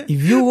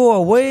 If you go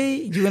away,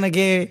 you're going to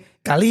get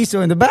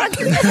Calizo in the back.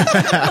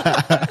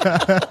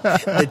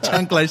 The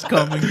chancla's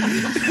coming.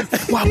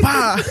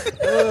 Wapa.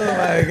 Oh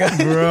my God.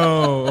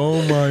 Bro,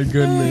 oh my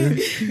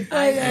goodness.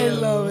 I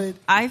love it.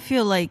 I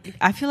feel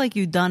like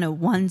you've done it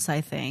once.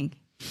 I think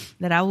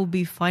that I will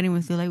be fighting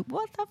with you, like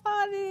what the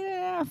fuck,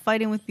 yeah,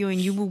 fighting with you, and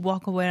you will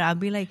walk away. And I'll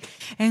be like,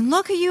 and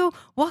look at you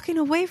walking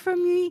away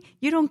from me.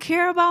 You don't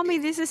care about me.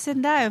 This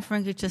and that. And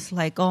Frank is just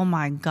like, oh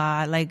my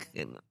god, like.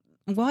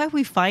 Why are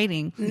we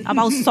fighting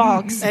about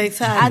socks?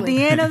 Exactly. At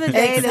the end of the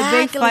day, the big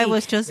Exactly. fight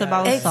was just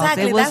about socks.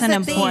 Exactly. It wasn't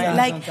That's the important.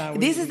 thing. Like,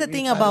 this is the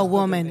thing about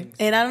women.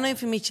 And I don't know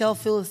if Michelle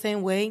feels the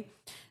same way.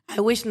 I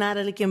wish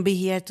Natalie can be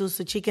here too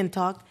so she can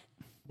talk.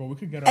 Bro, we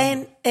could get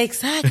And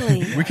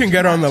exactly. we can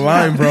get her on the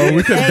line, bro.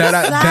 We could dead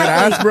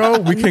ass, bro.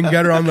 We can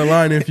get her on the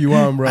line if you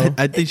want, bro.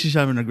 I think she's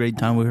having a great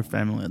time with her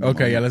family. At the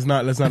Okay, yeah,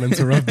 moment. let's not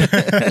interrupt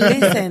that.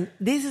 Listen,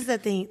 this is the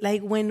thing.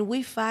 Like when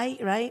we fight,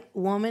 right,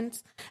 women,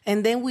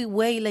 and then we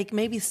wait like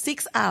maybe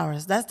 6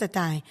 hours. That's the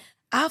time.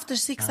 After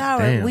 6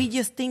 hours, damn. we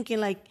just thinking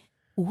like,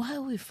 why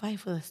we fight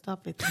for the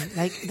stupid thing?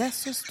 Like that's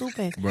so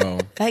stupid, Bro,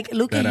 Like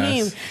look at that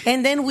him, ass.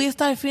 and then we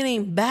start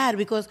feeling bad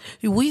because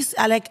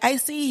like I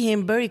see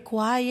him very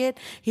quiet.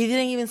 He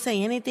didn't even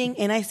say anything,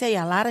 and I say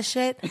a lot of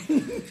shit,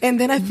 and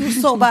then I feel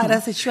so bad. I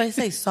said, should I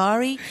say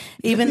sorry,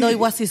 even though it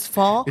was his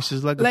fault? It's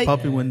just like a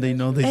puppy when they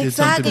know they did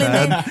something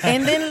Exactly.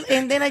 bad.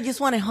 And then I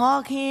just want to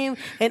hug him,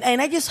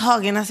 and I just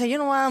hug him. I say, you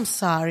know what? I'm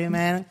sorry,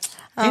 man.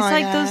 Oh, It's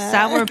like yeah. those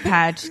Sour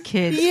Patch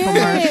Kids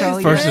Yes.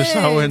 commercials. First they're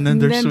sour and then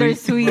they're Then sweet. they're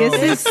sweet. It's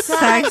the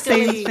exact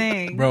Exactly. same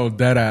thing. Bro,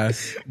 dead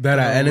ass.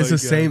 And it's my the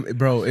same,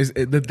 bro.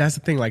 That's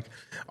the thing. Like,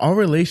 our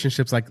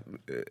relationships, like,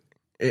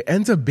 it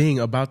ends up being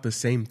about the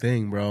same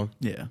thing, bro.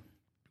 Yeah.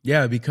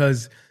 Yeah,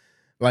 because,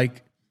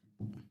 like,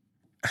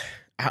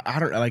 I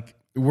don't like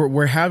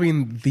we're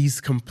having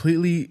these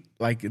completely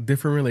like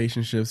different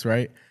relationships,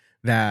 right?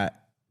 That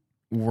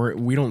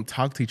we don't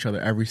talk to each other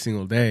every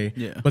single day,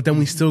 Yeah. but then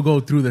we still go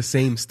through the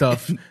same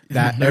stuff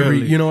that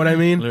Literally. you know what I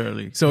mean?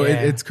 Literally. So Yeah.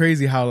 it's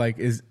crazy how like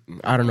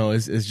I don't know,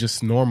 is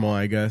just normal,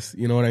 I guess.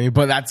 You know what I mean?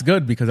 But that's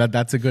good because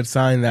that's a good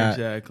sign that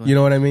Exactly. you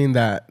know what I mean,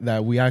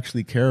 that we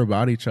actually care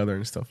about each other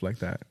and stuff like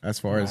that. As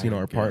far as, you know,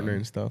 our partner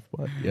and stuff.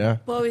 But yeah.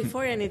 Well,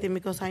 before anything,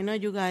 because I know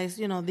you guys,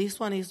 you know, this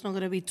one is not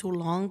going to be too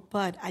long,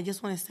 but I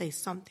just want to say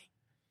something.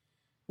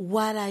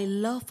 What I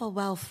love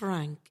about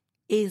Frank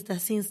is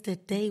that since the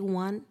day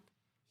one,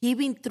 he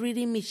been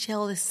treating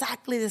Michelle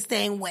exactly the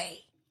same way.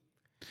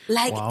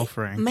 Like, Wow,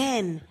 Frank.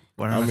 man,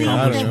 What an since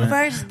accomplishment. the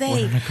first day. What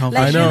an Like,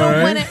 accomplishment. you I know,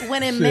 know, right?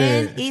 when a Shit.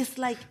 man is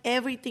like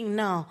everything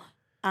now,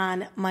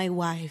 and my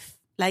wife,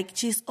 like,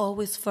 she's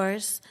always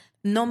first,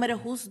 no matter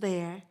who's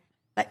there.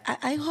 Like,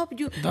 I hope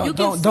you you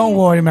can see, Don't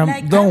worry, ma'am.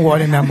 like, Don't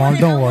worry, I ma'am. want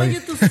Don't worry. you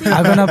to see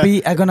I'm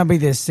gonna be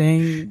the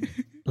same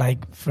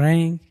like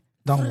Frank.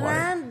 Don't worry.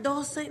 Fran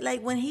doesn't,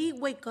 like, when he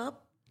wake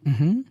up,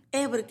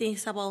 everything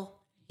is about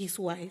his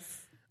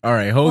wife. All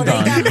right, hold they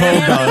on.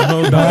 got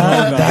Hold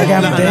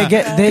on.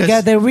 They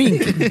get the ring.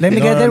 Let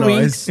me get the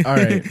rings, All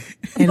right.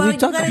 and But we you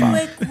talk gotta about.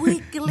 do it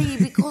quickly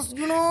because,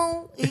 you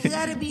know, it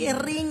gotta be a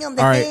ring on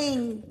the All right.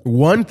 thing.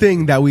 One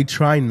thing that we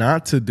try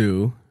not to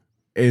do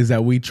is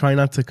that we try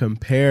not to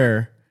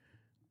compare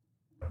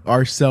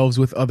ourselves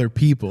with other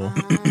people,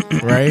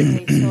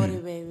 right? Okay, sorry,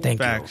 baby. Thank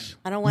you. Facts.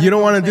 I don't want You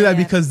don't want to do that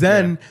compare. because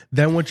then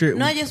what you're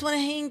No, I just want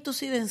him to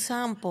see the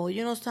sample.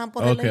 You know,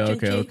 sample the lechon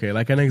chick? okay,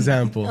 like an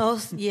example. Oh,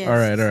 yes.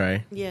 All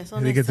right. Yes,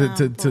 on You the get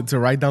to sample.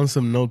 write down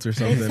some notes or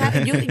something.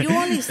 Exactly. You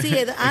only see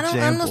it. I'm not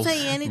Examples.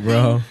 saying anything.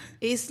 Bro.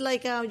 It's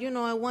like, you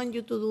know, I want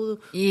you to do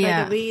Yeah.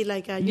 like a beat,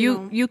 like you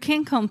know. You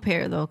can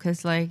compare though,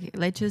 because like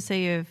let's just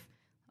say if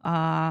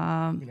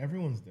I mean,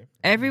 everyone's different.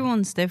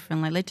 Everyone's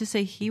different. Like, let's just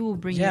say he will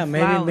bring Yeah, you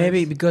flowers.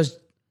 maybe because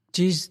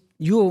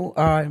you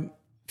are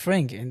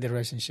Frank in the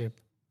relationship.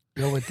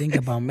 You always think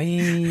about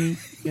me,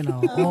 you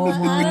know.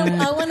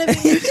 I want to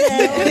be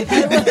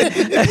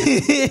Michelle.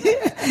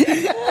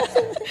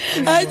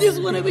 I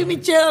just want to be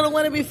Michelle. I don't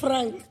want to be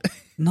Frank.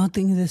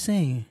 Nothing is the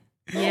same.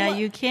 Yeah,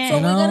 you So can.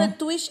 we got a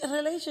twitch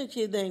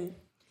relationship then.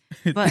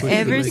 But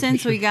ever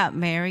since we got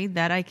married,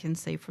 that I can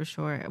say for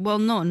sure. Well,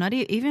 no, not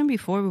even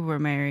before we were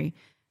married.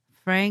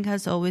 Frank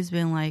has always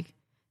been like,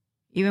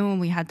 even when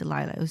we had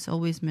Delilah, it was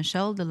always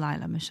Michelle,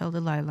 Delilah, Michelle,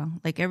 Delilah.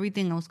 Like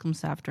everything else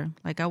comes after.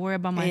 Like I worry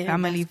about my Yeah,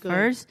 family that's good.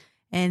 first,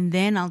 and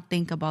then I'll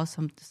think about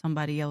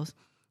somebody else.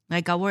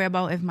 Like I worry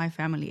about if my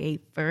family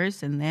ate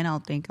first, and then I'll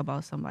think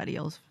about somebody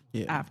else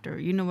after.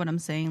 You know what I'm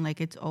saying?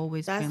 Like it's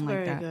always That's been like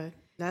very that. good.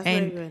 That's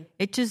And very good.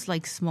 it's just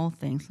like small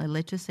things. Like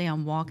let's just say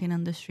I'm walking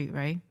on the street,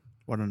 right?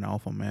 What an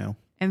alpha male.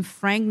 And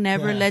Frank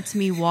never lets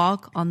me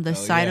walk on the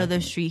side yeah. of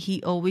the street.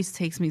 He always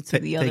takes me to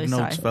the other Take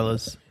notes, side.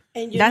 fellas.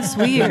 And you That's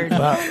know- weird.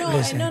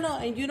 No.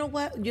 And you know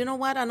what? You know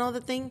what? Another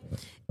thing,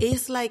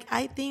 it's like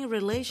I think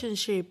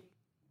relationship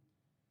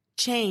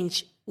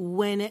change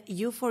when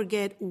you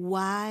forget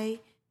why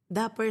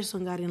that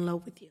person got in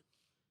love with you.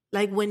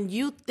 Like when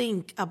you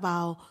think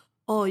about,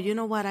 oh, you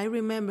know what? I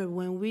remember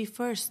when we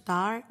first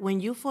start. When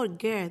you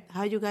forget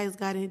how you guys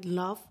got in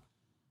love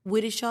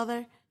with each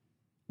other,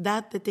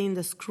 that's the thing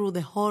that screw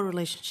the whole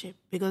relationship.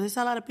 Because there's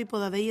a lot of people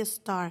that they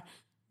start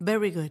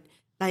very good.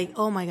 Like,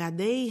 oh my God,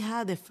 they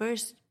had the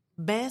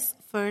best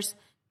first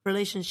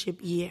relationship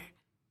year.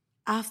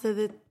 After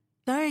the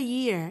third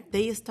year,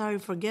 they start to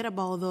forget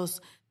about those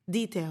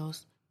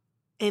details.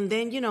 And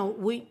then,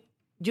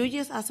 you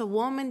just as a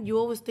woman, you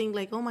always think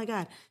like, oh my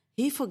God,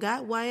 he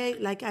forgot why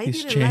I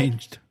He's didn't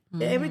changed.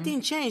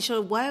 Everything changed.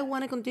 So why I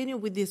want to continue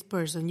with this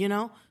person,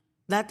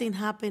 That thing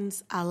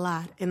happens a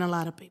lot in a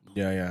lot of people.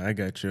 Yeah, I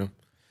get you.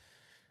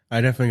 I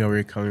definitely get where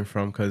you're coming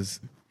from because,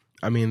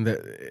 I mean,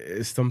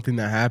 it's something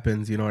that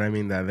happens. You know what I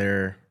mean? That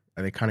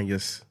they kind of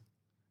just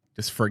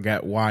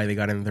forget why they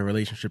got into the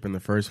relationship in the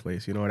first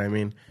place. You know what I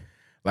mean?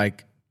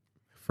 Like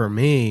for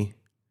me,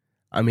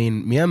 I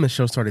mean, me and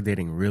Michelle started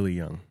dating really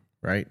young,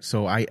 right?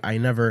 So I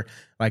never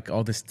like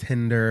all this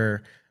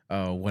Tinder,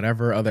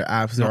 whatever other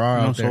apps there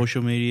are No out there.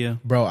 social media.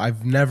 Bro,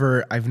 I've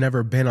never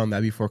been on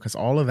that before because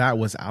all of that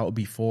was out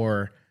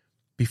before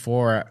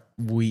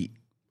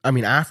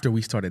after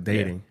we started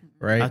dating,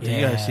 right? I think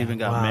you guys even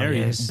got married.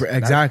 Yes.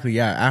 Exactly,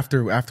 yeah.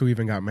 After we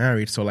even got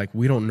married, so like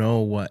we don't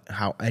know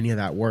how any of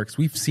that works.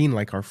 We've seen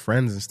like our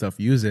friends and stuff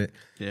use it.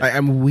 Yeah.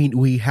 I mean,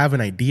 we have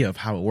an idea of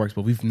how it works,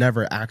 but we've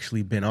never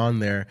actually been on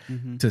there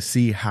to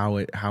see how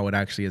it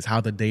actually is,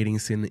 how the dating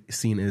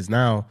scene is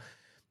now.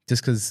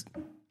 Just because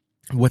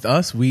with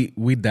us, we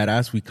dead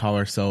ass, we call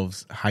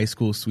ourselves high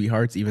school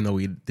sweethearts, even though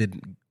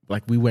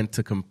we went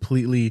to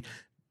completely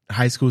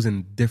high schools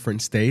in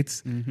different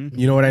states.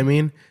 You know what I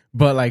mean?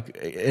 But like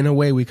in a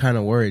way we kind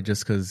of worried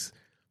just because,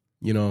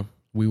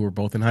 we were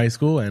both in high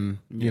school and,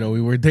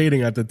 we were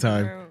dating at the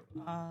time.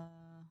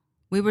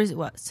 We were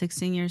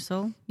 16 years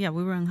old? Yeah,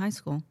 we were in high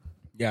school.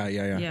 Yeah.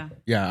 Yeah.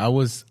 Yeah, I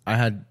was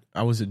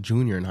a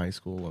junior in high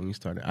school when we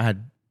started. I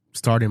had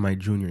started my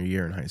junior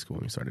year in high school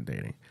when we started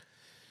dating.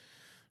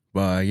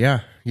 But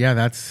yeah,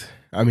 that's,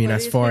 I mean, But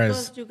as it's far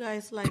because as you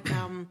guys like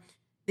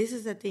this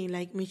is the thing,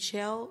 like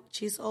Michelle,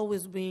 she's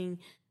always been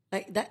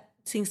like that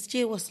since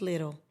she was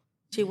little.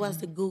 She was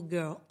the good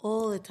girl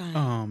all the time.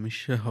 Oh,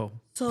 Michelle.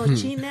 So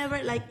she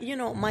never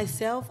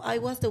myself, I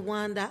was the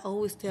one that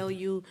always tell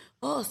you,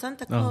 oh,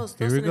 Santa Claus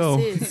here we doesn't go.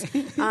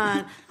 exist.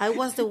 And I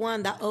was the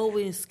one that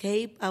always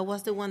escaped. I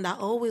was the one that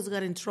always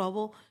got in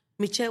trouble.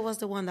 Michelle was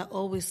the one that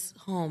always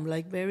home,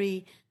 like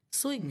very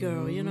sweet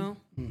girl,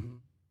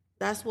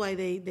 That's why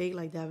they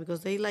like that,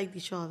 because they liked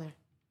each other.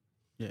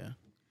 Yeah.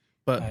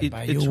 But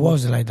But it's you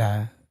was like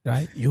that,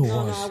 right? You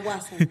No, was. I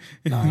wasn't.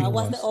 I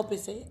was the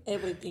opposite,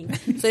 everything.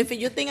 So if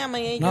you think I'm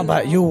an angel, No,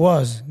 but you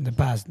was in the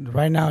past.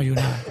 Right now, you're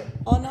not.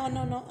 Oh, no.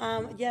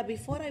 Yeah,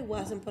 before I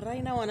wasn't, but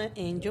right now I'm an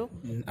angel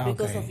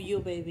because okay. of you,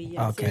 baby.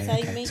 Yeah. Okay, Since I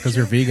okay. met because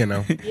you're vegan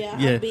now. Yeah,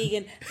 Yeah. I'm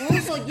vegan.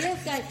 Also,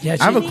 yes, guys. Yeah,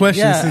 I have a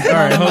question. Yeah. Since, all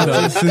right, hold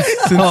on.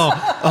 Since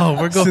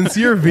we're going. since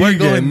you're We're going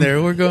vegan,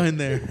 there. We're going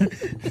there.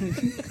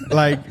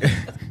 like,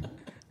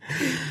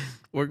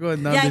 We're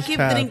going down Yeah, I this keep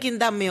path. drinking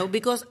that milk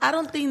because I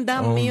don't think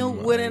that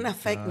milk wouldn't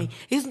affect me.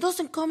 It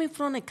doesn't coming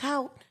from a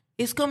cow.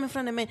 It's coming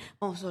from a man.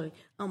 Oh, sorry.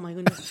 Oh, my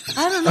goodness.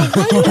 I don't know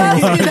why you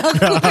asked me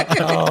that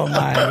question. Oh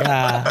my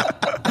God.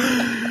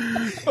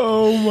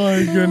 oh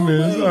my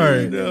goodness. All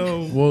right.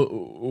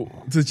 Well,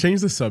 to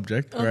change the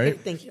subject, Okay, right?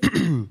 thank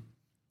you.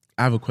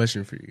 I have a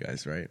question for you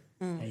guys, right?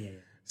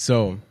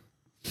 So,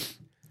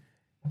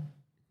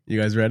 you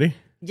guys ready?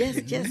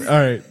 Yes. All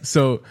right.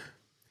 So,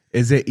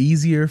 is it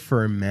easier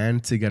for a man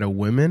to get a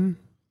woman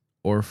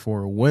or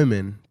for a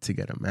woman to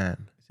get a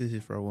man? It's easy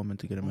for a woman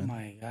to get a Oh man.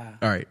 my God.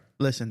 All right.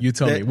 Listen, You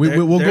tell there- me.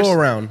 We'll there's- go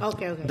around.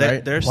 Okay.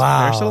 Right? There's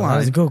Wow, a line.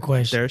 that's a good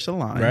question. There's a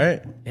line.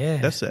 Right? Yeah.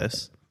 That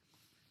says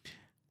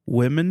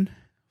women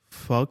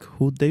fuck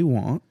who they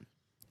want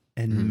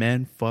and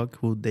men fuck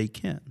who they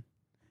can.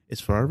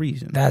 it's for a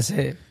reason. That's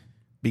it.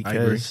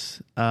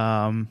 Because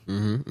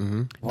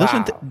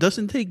Mm-hmm.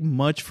 doesn't take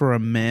much for a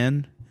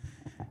man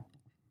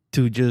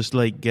to just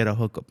like get a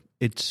hookup.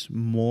 It's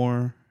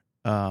more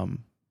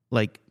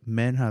like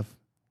men have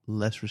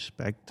less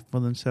respect for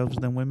themselves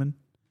than women.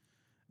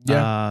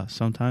 Yeah.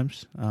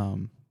 Sometimes.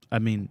 I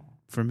mean,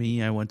 for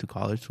me, I went to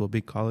college, to a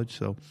big college,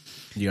 so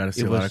You got to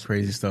see It a lot was- of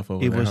crazy stuff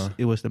over it there. was Huh?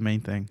 it was the main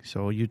thing.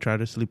 So you try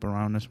to sleep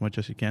around as much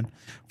as you can.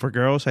 For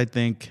girls, I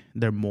think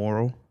they're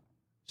moral,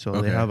 so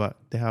Okay.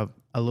 they have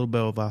a little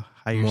bit of a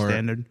higher More-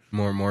 standard.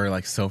 More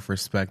like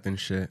self-respect and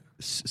shit.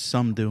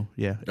 Some do,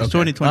 yeah. It's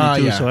Okay.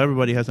 2022, Yeah. so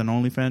everybody has an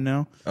OnlyFans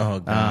now. Oh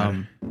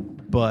god.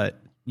 But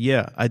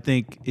yeah, I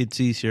think it's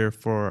easier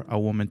for a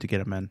woman to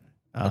get a man.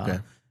 Okay.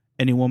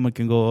 Any woman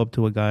can go up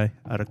to a guy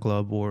at a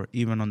club or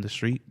even on the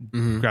street,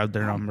 Mm-hmm. grab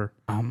their number.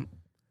 I'm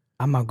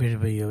agree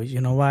with you. You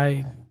know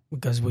why?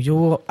 Because when you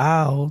go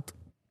out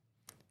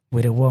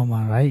with a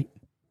woman, right?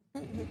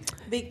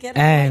 Be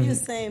careful And what you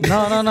say.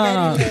 no, no, no,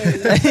 no.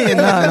 Very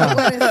No, no.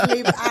 Go and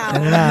sleep out.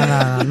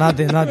 No,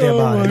 nothing about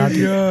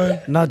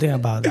it. Nothing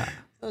about that.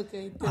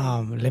 Okay.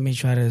 Let me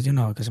try to,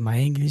 because my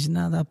English is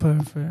not that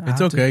perfect. I It's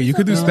have to- okay. You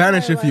could do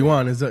Spanish if you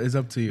want. It's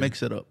up to you.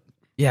 Mix it up.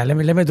 Yeah, let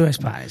me do it in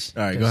Spanish.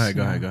 All right, go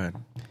ahead.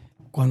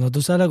 Cuando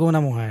tú sales con una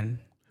mujer.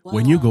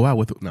 When you go out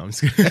with no, I'm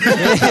just kidding.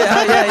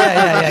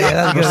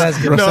 Yeah. That's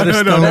good. No.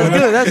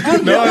 That's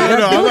good. No, I'm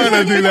not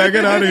gonna do that.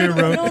 Get out of here,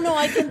 bro. No,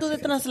 I can do the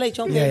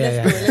translation. Okay,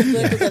 Yeah. let's do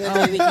it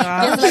together, baby.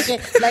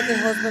 Just like a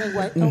husband and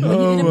wife.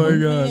 Oh my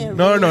god.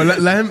 No.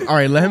 Let him. All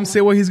right, let him say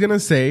what he's gonna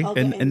say,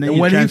 Okay. And then and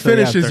you when he translate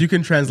finishes, after. you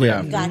can translate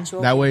after. Gotcha.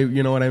 That way,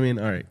 you know what I mean.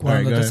 All right.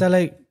 Cuando go tú ahead.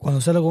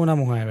 sales con una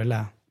mujer,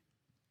 ¿verdad?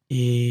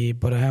 Y,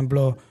 por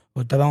ejemplo,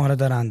 usted va a un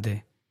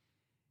restaurante.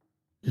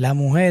 La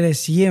mujer es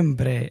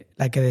siempre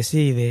la que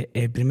decide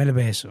el primer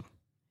beso.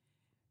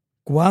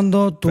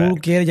 Cuando tú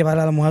Facts. quieres llevar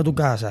a la mujer a tu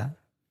casa,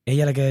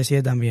 ella es la que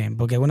decide también.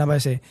 Porque algunas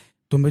veces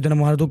tú invitas a una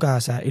mujer a tu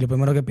casa y lo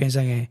primero que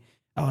piensan es,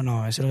 oh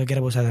no, eso es lo que quiere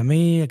abusar de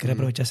mí, quiere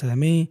aprovecharse de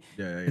mí.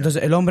 Yeah.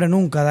 Entonces el hombre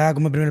nunca da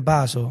como el primer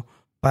paso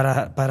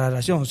para la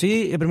relación.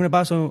 Sí, el primer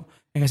paso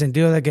en el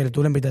sentido de que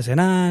tú le invitas a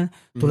cenar,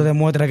 tú le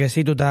demuestras que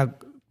sí, tú estás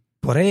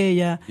por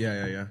ella,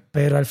 Yeah.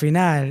 pero al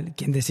final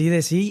quien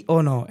decide sí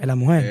o no es la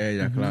mujer.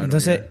 Ella, claro.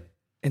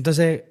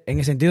 Entonces, en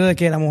el sentido de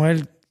que la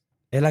mujer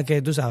es la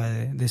que, tú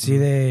sabes,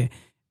 decide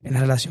en la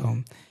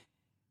relación,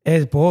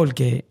 es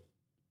porque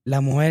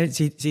la mujer,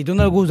 si tú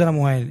no le gusta a la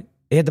mujer,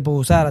 ella te puede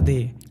usar a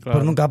ti, Claro.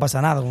 pero nunca va a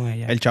pasar nada con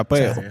ella. El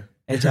chapeo.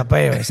 El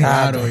chapeo,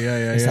 exacto. Claro,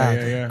 yeah.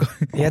 Exacto.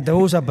 Ella te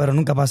usa, pero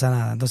nunca pasa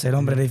nada. Entonces el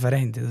hombre es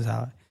diferente, tú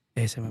sabes.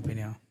 Esa es mi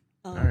opinión.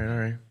 All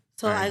right.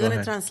 So All right, I'm go going to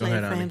ahead. translate Go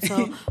ahead, for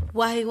him. Ani. So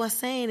what he was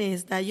saying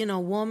is that,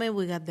 women,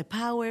 we got the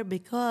power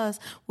because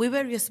we're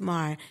very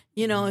smart.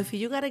 If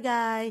you got a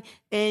guy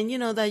and,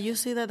 that you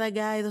see that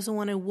guy doesn't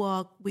want to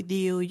walk with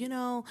you,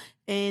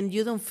 and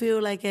you don't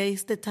feel like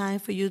it's the time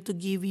for you to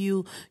give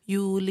you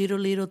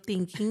little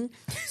thinking.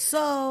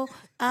 So,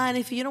 and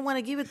if you don't want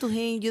to give it to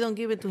him, you don't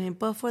give it to him.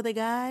 But for the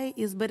guy,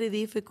 it's very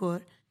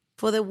difficult.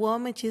 For the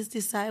woman, she's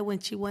decide when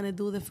she want to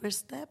do the first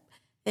step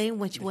and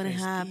when she want to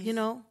have,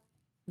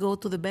 go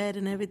to the bed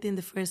and everything,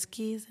 the first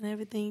kiss and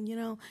everything,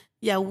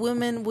 Yeah,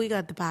 women, we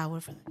got the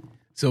power for that.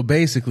 So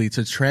basically,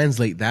 to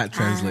translate that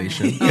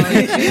translation,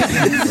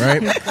 Oh,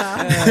 right?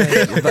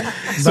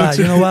 But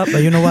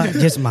you know what?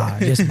 Just smile.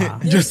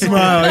 Just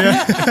smile,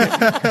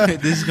 yeah.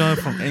 This is going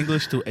from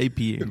English to AP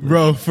English.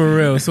 Bro, for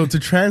real. So to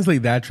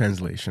translate that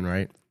translation,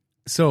 right?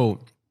 So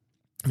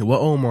what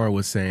Omar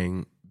was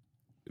saying,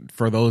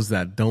 for those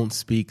that don't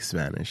speak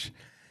Spanish,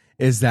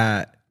 is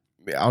that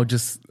I'll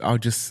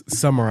just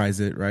summarize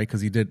it, right?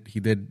 Because he did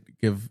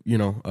give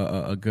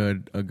a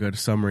good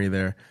summary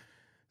there.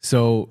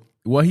 So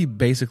what he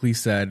basically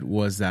said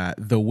was that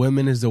the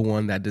woman is the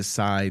one that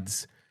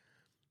decides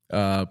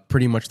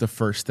pretty much the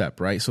first step,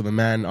 right? So the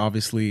man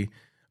obviously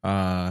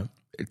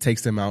it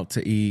takes them out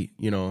to eat,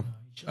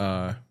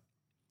 come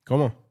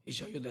on. He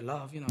show you the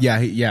love, Yeah,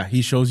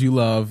 he shows you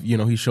love.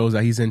 He shows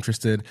that he's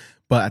interested.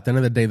 But at the end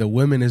of the day, the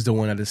woman is the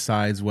one that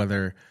decides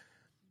whether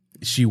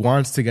she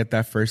wants to get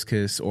that first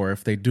kiss, or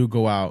if they do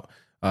go out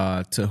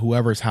to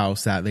whoever's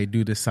house, that they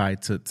do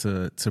decide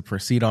to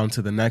proceed on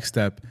to the next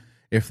step.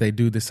 If they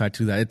do decide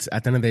to do that, it's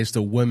at the end of the day, it's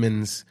the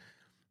women's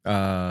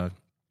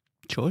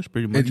Choice,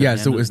 pretty much.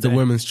 so it's the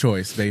women's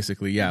choice,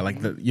 basically. Yeah, like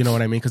you know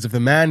what I mean? Because if the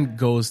man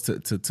goes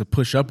to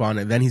push up on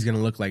it, then he's gonna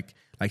look like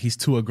he's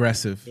too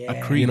aggressive.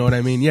 Yeah. You know what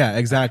I mean? Yeah,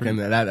 exactly. And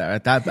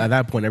at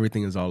that point,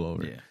 everything is all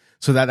over. Yeah.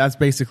 So that's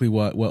basically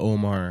what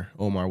Omar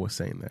was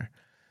saying there.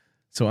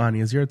 So Ani,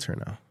 it's your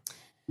turn now.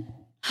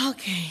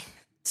 Okay.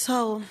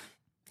 So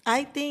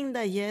I think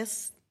that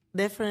yes,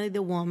 definitely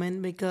the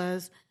woman,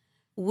 because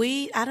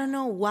I don't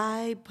know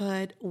why,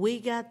 but we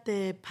got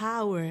the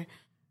power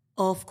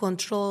of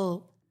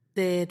control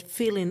the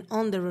feeling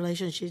on the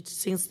relationship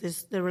since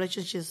the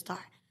relationship start.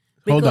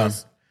 Hold on.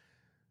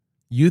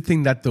 You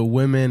think that the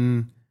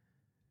women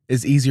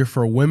is easier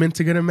for women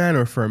to get a man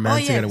or for a man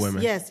to get a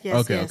woman? Yes.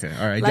 Okay. yes.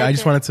 All right. Like I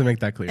just wanted to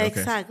make that clear. Okay.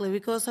 Exactly,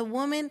 because a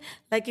woman,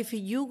 like if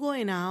you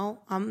going out,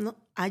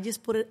 I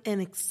just put it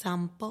an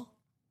example.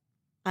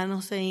 I'm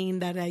not saying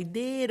that I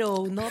did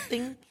or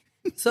nothing.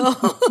 So,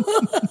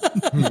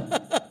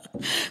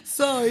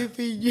 so if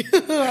you,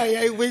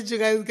 I wish you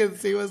guys can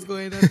see what's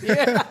going on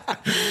here.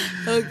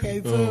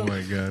 Okay, so. Oh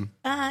my god.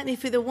 And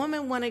if the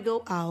woman want to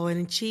go out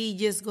and she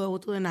just go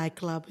to a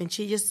nightclub and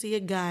she just see a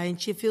guy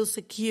and she feels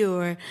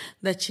secure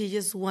that she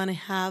just want to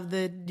have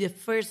the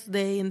first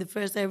day and the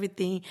first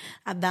everything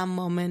at that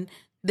moment,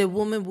 the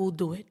woman will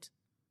do it.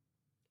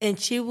 And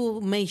she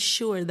will make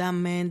sure that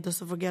man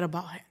doesn't forget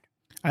about her.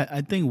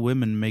 I think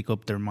women make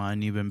up their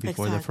mind even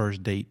before the Exactly.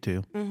 first date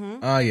too.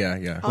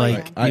 Yeah. Oh,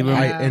 Like yeah. even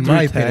in through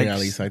my opinion, at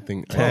text, least, I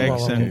think.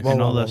 text and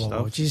all that Whoa.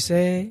 stuff. She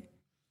say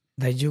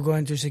that you're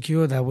going to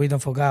secure that we don't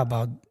forget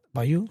about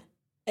you.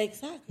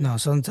 Exactly. No,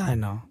 sometimes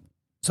no.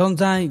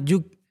 Sometimes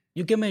you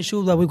can make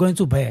sure that we're going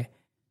to bed.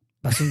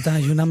 But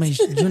sometimes you're not. Oh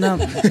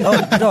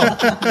no,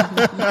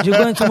 you're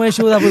going to make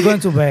sure that we're going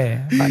to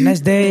bed. But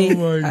next day, I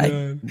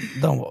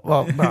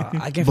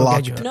can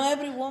forget you. Not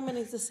every woman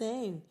is the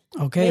same.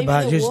 Okay, Maybe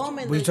but the just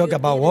woman we that talk you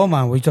about did it-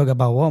 woman. We talk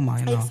about woman.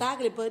 You know.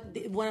 Exactly, but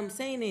what I'm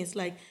saying is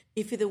like,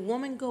 if the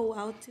woman go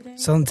out today,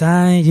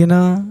 Sometimes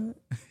the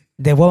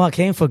woman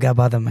can't forget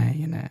about the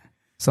man.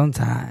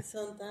 Sometimes.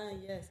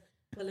 sometimes yes.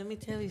 But let me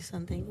tell you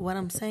something. What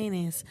I'm saying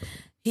is,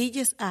 he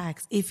just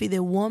asked if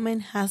the woman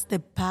has the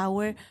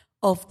power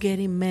of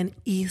getting men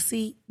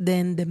easy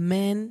than the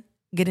man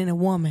getting a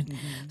woman.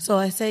 So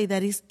I say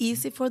that it's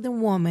easy for the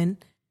woman,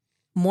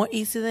 more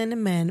easy than the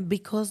man,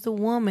 because the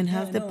woman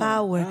has the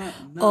power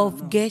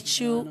of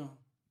get you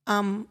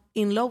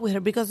in love with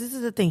her. Because this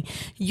is the thing,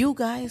 you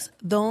guys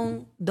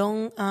don't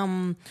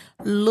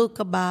look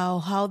about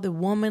how the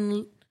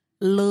woman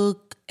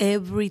look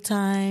every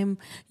time.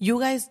 You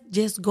guys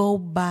just go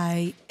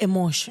by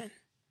emotion.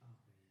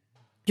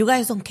 You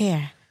guys don't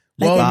care.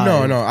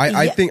 Well, no.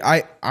 I Yeah. think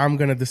I'm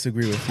gonna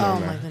disagree with you Oh,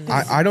 on my that.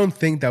 goodness. I don't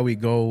think that we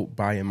go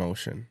by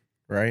emotion,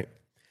 right?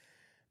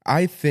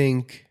 I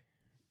think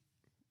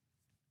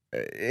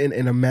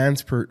in a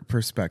man's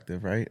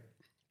perspective, right?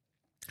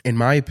 In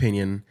my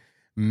opinion,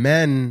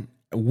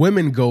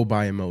 women go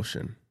by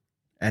emotion,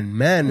 and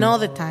men Not all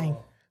the time.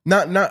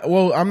 not.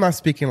 Well, I'm not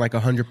speaking like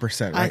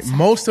 100%, right? Exactly.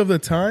 Most of the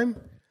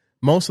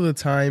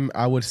time,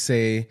 I would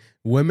say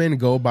women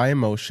go by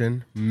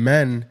emotion,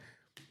 men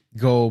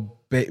go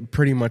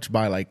pretty much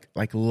by like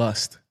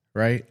lust,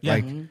 right? Yeah,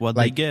 Like what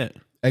like, they get.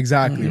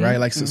 exactly, right?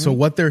 Like so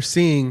what they're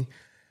seeing,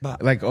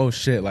 But- like, oh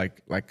shit,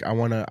 like I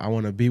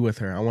wanna be with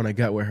her, I wanna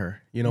get with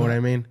her. You know what I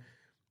mean?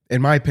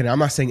 In my opinion, I'm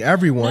not saying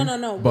everyone.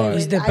 No. But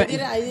Wait,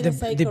 It's I didn't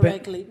say dep-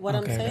 correctly. What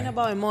I'm Okay, saying okay.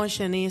 about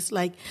emotion is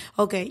like,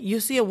 okay, you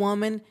see a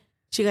woman,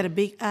 she got a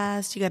big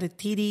ass, she got a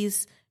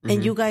titties,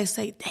 and you guys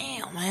say,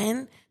 damn,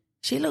 man,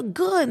 she look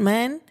good,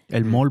 man.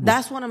 El morbo.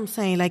 That's what I'm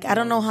saying. Like, I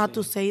don't know how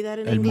to say that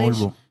in El English.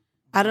 morbo.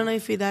 I don't know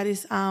if that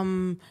is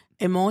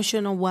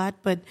emotion or what,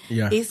 but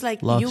Yeah. it's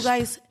like Lust.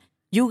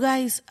 you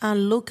guys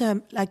look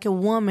at like a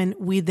woman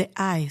with the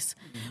eyes.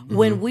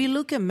 When we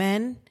look at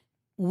men,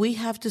 we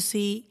have to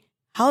see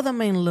how the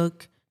men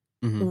look,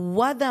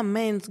 what the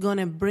man's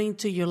gonna bring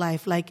to your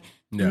life, like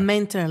Yeah.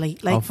 mentally.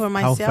 Like How- for how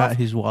myself, fat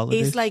his wallet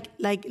it's is? like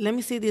let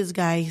me see this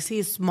guy. Is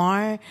he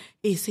smart?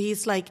 Is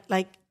he's like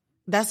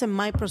that's in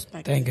my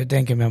perspective.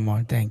 Thank you, mi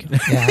amor. Thank you.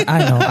 Yeah,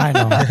 I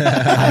know.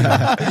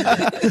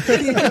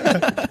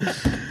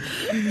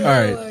 all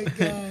right.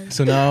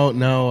 So now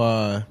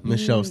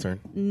Michelle's turn.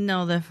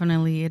 No,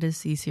 definitely, it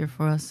is easier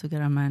for us to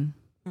get a man.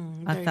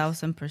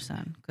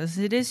 1,000%. Because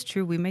it is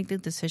true. We make the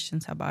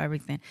decisions about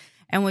everything.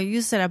 And what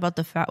you said about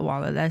the fat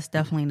wallet, that's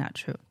definitely not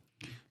true.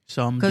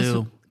 Some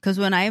do. Because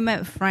when I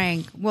met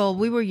Frank, well,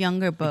 we were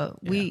younger,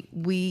 but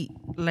we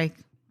like,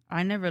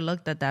 I never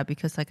looked at that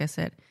because, like I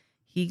said,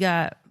 he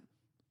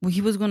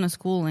was going to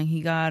school and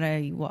he got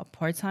a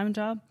part-time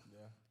job.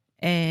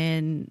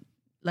 And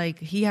like,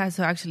 he has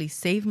to actually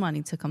save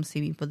money to come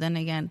see me. But then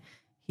again,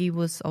 he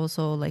was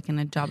also like in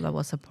a job that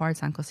was a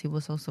part-time because he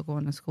was also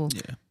going to school.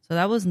 Yeah. So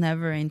that was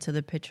never into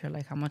the picture,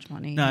 like how much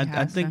money No, he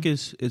I has. think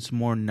it's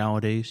more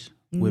nowadays.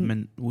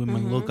 Women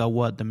look at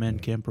what the men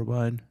can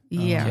provide.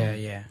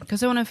 Yeah.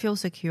 Because they want to feel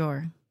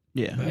secure.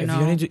 Yeah. But You if know?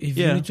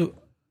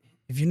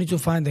 you need to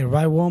find the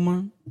right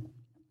woman,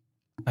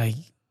 like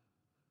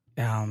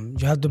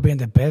you have to be in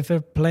the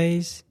perfect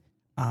place,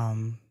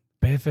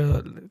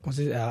 perfect, ¿cómo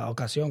se dice?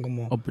 Ocasión,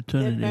 como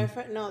Opportunity.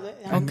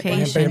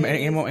 Occasion.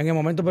 en el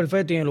momento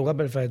perfecto y en el lugar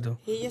perfecto.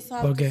 He just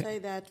have Porque- to say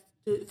that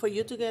for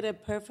you to get a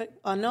perfect,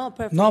 or no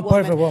perfect No woman,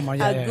 perfect woman,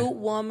 yeah, a yeah. good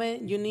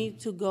woman, you need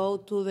to go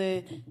to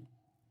the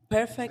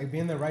perfect, Be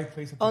in the right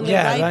place. on the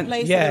Yeah, right right-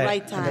 place yeah, at the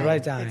right at time. the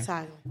right time.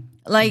 Exactly.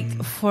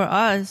 Like for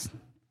us,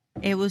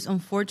 it was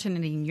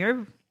unfortunate in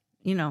your,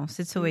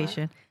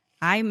 situation.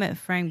 I met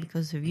Frank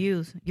because of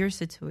your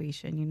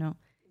situation,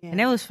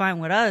 and it was fine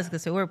with us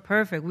because we're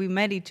perfect. We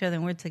met each other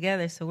and we're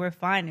together, so we're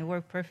fine. It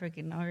worked perfect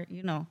in our,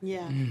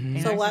 Yeah.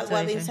 in So our what they're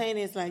situation. saying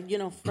is like,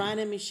 Fran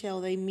and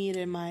Michelle, they meet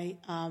in my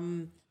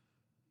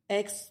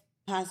ex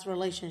past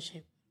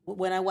relationship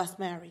when I was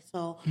married.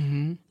 So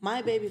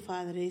my baby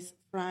father is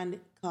Fran's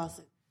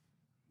cousin.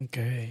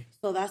 Okay.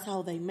 So that's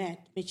how they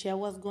met. Michelle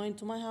was going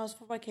to my house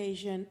for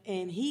vacation,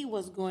 and he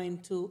was going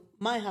to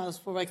my house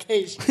for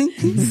vacation.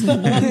 So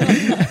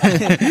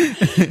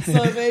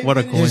they What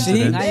a finished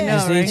coincidence. up I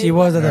know, there. right? She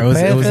was at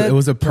the It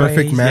was a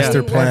perfect place. master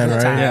It was plan, a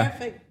right? Yeah.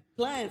 Perfect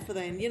plan for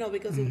them,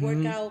 because it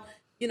worked out,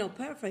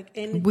 perfect.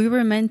 And We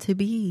were meant to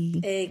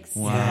be.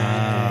 exactly.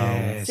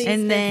 Yes. Since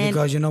And then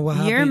Because you know what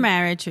your happened?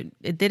 marriage,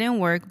 it didn't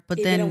work. But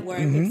it then didn't work.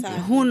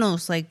 Exactly. who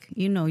knows? Like,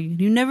 you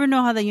never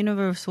know how the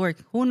universe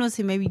works. Who knows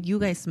if maybe you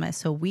guys met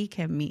so we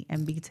can meet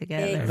and be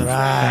together.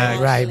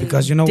 Exactly. Right.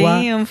 Because you know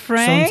Damn, what?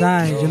 Frank.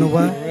 Sometimes, you know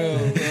what?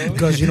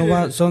 Because you know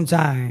what?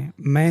 Sometimes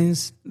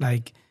men's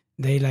like,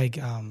 they like,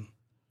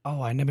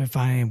 I never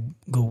find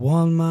good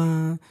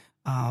woman.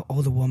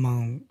 All the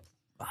woman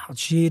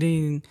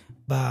cheating.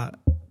 But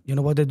you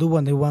know what they do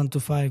when they want to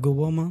find a good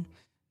woman?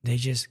 They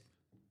just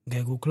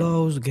get good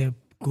clothes, get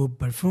good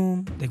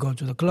perfume. They go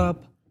to the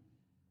club,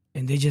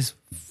 and they just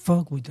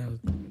fuck with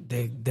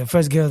the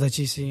first girl that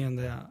she see on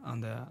the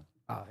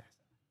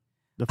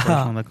The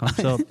first one that comes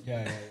up. you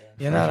know,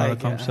 First one like, that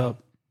comes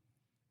up.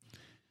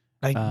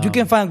 Like you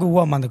can find a good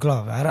woman in the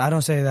club. I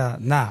don't say that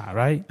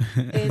right?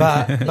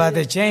 but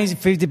they change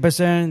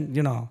 50%.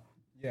 You know.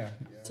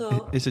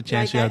 So It's a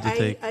chance you have to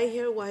take. I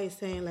hear what he's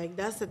saying. Like,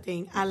 that's the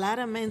thing. A lot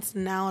of men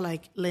now,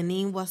 like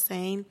Lenin was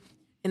saying,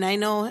 and I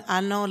know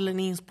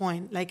Lenin's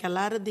point. Like, a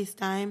lot of this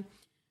time,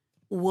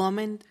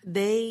 women,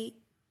 they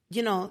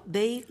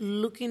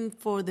looking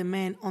for the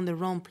man on the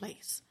wrong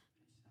place.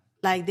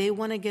 Like, they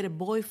want to get a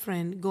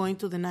boyfriend going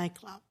to the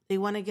nightclub. They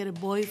want to get a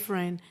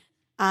boyfriend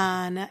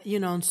on,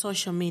 on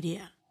social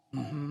media.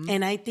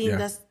 And I think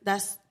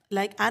that's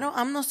like,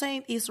 I'm not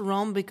saying it's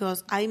wrong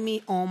because I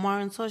meet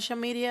Omar on social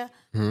media.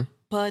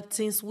 But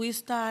since we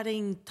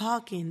started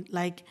talking,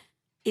 like,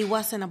 it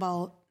wasn't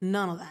about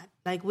none of that.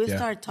 Like, we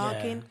started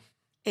talking,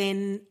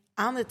 and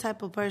I'm the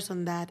type of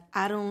person that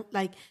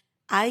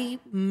I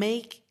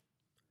make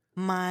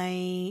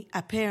my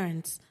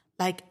appearance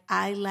like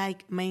I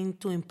like men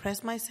to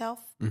impress myself,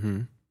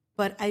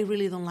 but I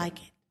really don't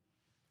like it.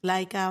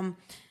 Like,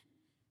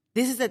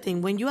 this is the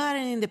thing. When you are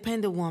an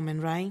independent woman,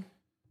 right,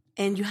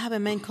 and you have a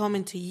man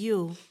coming to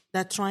you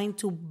that trying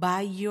to buy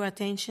your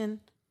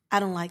attention, I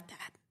don't like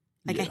that.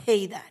 Like, I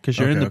hate that. Because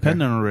you're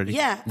independent already.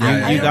 Yeah,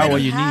 You got already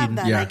what you have need.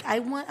 that. Yeah. Like,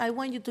 I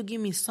want you to give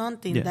me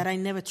something that I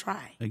never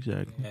try.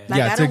 Exactly.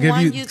 Like, I to don't give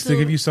want you to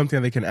give you something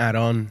they can add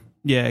on.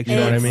 Yeah, exactly.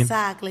 know what I mean?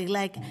 Exactly.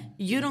 Like,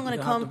 you don't gonna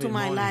come to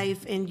my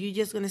life and you're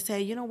just gonna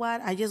say, you know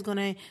what? I just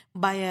gonna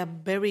buy a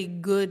very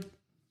good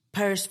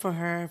purse for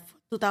her,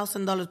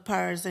 $2,000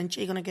 purse, and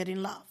she's gonna get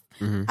in love.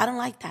 I don't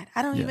like that.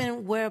 I don't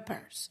even wear a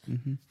purse.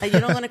 Like, you're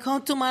not gonna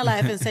come to my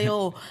life and say,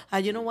 oh,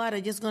 you know what?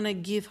 I'm just gonna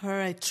give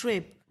her a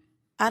trip.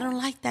 I don't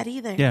like that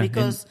either,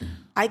 because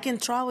I can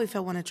travel if I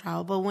want to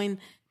travel. But when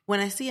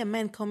I see a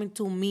man coming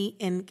to me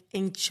and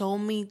show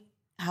me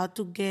how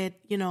to get,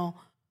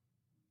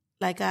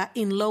 like,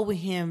 in love with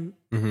him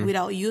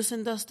without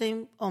using those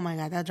things, oh my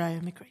God, that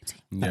drives me crazy.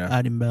 Yeah,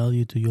 Adding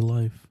value to your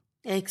life.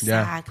 Exactly.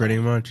 yeah, pretty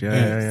much.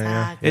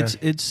 Yeah.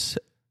 Exactly. It's.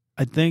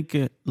 I think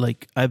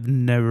like I've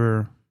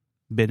never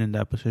been in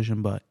that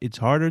position, but it's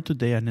harder to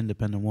date an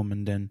independent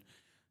woman than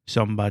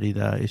somebody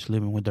that is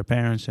living with their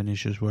parents and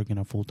is just working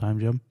a full-time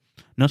job.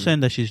 Not saying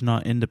that she's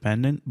not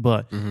independent,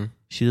 but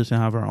she doesn't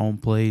have her own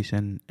place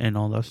and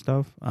all that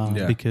stuff.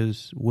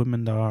 Because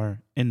women that are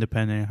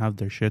independent and have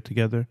their shit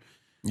together,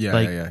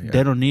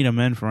 they don't need a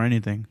man for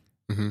anything.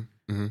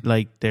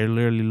 Like, they're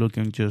literally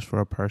looking just for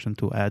a person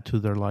to add to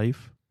their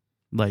life.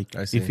 Like,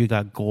 if you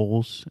got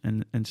goals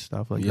and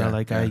stuff like that.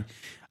 Like,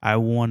 I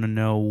want to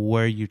know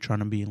where you're trying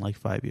to be in like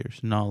 5 years.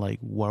 Not like,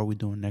 what are we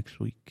doing next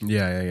week?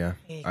 Yeah.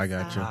 I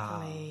got you.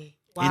 Exactly.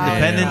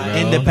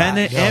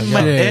 Independent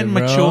and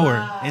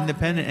mature.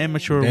 Independent and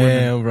mature women.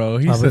 Damn, bro.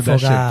 He Oh, we said that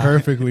shit forgot.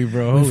 perfectly,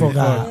 bro. We Holy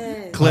forgot.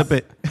 fuck. Clip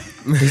it.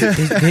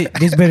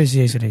 This very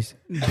serious.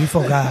 We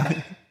forgot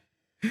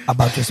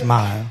about your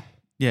smile.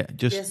 Yeah,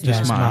 just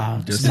Yeah,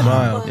 smile. Just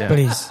smile. Yeah.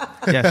 Please.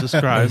 Yeah,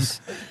 subscribe.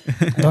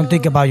 Don't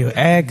think about your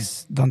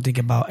ex. Don't think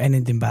about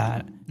anything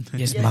bad.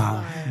 Just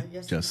smile.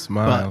 Just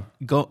smile.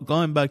 But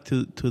going back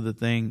to the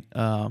thing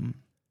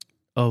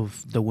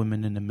of the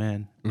women and the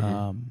men,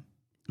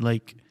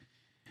 like,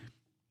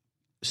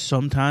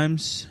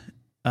 sometimes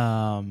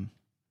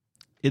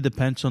it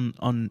depends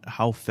on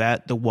how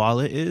fat the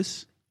wallet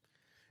is.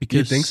 Because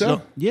You think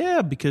so?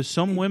 Yeah, because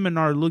some women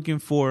are looking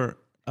for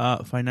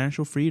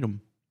financial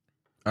freedom.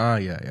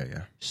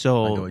 Yeah.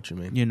 So, I know what you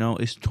mean.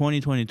 It's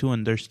 2022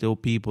 and there's still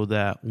people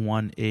that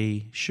want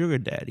a sugar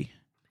daddy.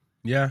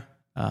 Yeah.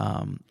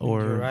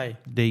 Or You're right.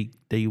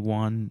 they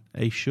want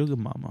a sugar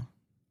mama.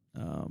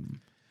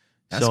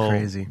 That's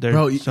crazy. there's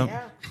Bro,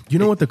 you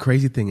know what the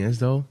crazy thing is,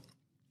 though?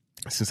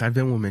 Since I've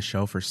been with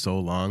Michelle for so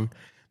long,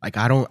 like,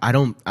 I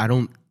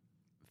don't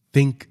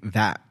think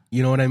that.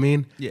 You know what I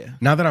mean? Yeah.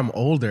 Now that I'm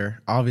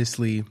older,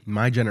 obviously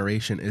my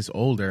generation is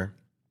older,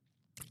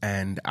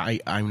 and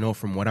I know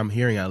from what I'm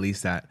hearing, at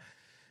least, that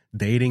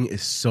dating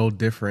is so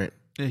different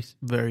It's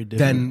very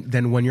different.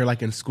 than when you're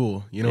like in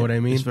school. You know what I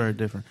mean? It's very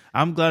different.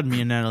 I'm glad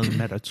me and Natalie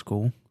met at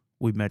school.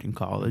 We met in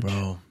college.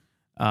 Bro.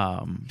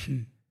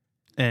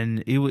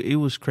 And it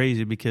was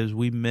crazy because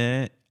we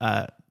met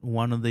at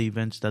one of the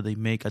events that they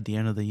make at the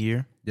end of the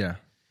year. Yeah.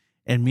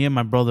 And me and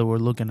my brother were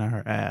looking at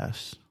her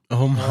ass.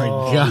 Oh my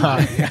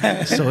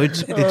god. So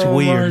it's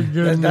weird.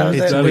 That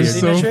is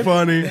so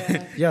funny,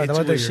 Yeah, that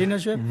was the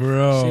Sheena trip?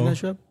 bro. Sheena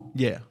trip?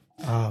 Yeah.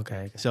 Oh,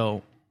 okay.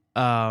 So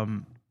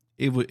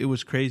it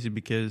was crazy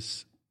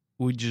because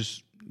we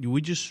just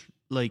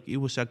like, it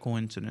was a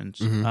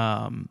coincidence.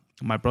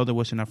 My brother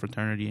was in a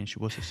fraternity and she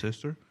was a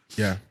sister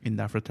Yeah. in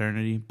that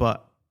fraternity,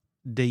 but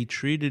they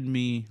treated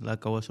me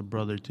like I was a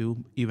brother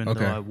too, even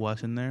though I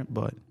wasn't there.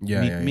 But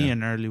me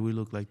and Early, we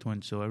look like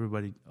twins, so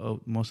everybody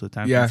most of the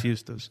time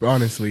confused us.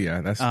 Honestly,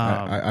 yeah, that's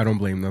I don't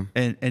blame them.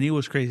 And it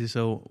was crazy.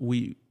 So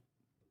we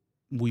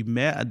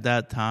met at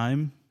that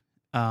time,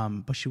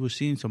 but she was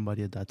seeing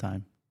somebody at that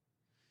time,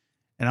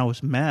 and I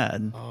was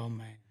mad. Oh,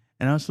 man.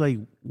 And I was like,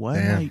 why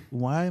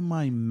am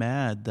I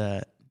mad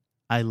that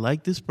I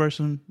like this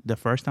person the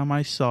first time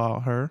I saw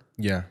her,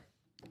 Yeah.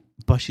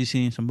 but she's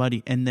seeing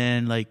somebody, and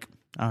then like,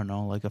 I don't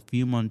know, like a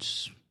few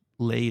months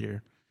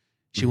later,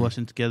 she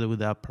wasn't together with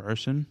that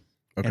person.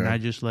 Okay. And I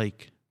just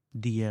like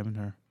DM'd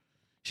her.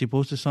 She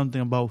posted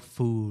something about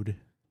food.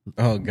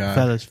 Oh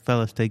god.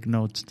 Fellas, take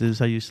notes. This is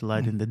how you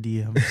slide in the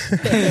DMs.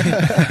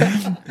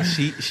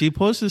 she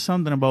posted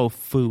something about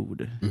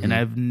food, and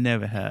I've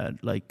never had,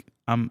 like,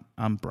 I'm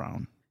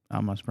brown.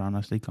 I'm as brown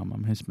as they come.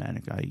 I'm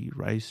Hispanic. I eat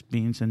rice,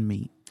 beans, and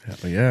meat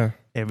Hell yeah.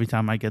 every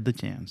time I get the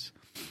chance.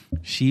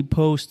 She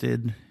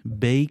posted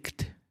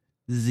baked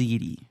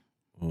ziti.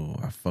 Oh,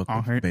 I fuck On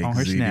with her- baked on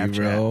her ziti, Snapchat.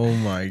 bro. Oh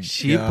my god.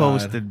 She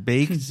posted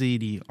baked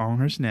ziti on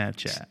her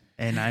Snapchat,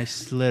 and I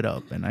slid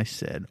up and I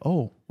said,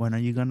 "Oh, when are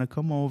you gonna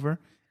come over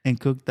and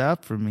cook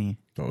that for me?"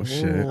 Oh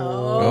shit.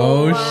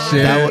 Oh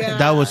shit.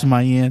 That was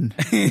my in.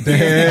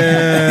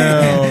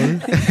 Damn.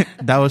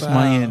 That was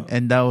my in,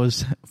 and that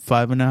was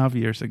 5.5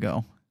 years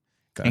ago.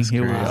 That's and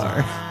here we crazy.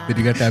 are. Did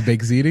you get that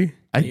baked ziti?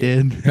 I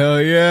did. Hell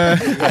yeah.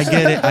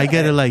 I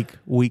get it like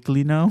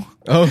weekly now.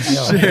 Oh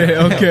shit.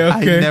 Okay.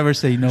 I never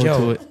say no to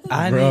Joe, it.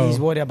 Annie Bro. is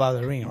worried about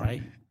the ring,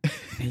 right?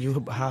 And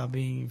you have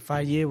been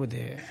 5 years with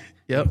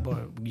your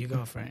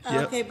girlfriend.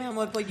 Okay, mi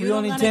amor, but you We don't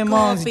only wanna 10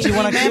 months. copy. She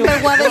wanna Remember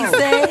kill- what they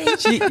say?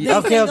 She, They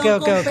okay, say okay,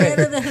 don't okay, compare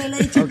okay. the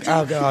relationship.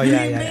 Okay, oh,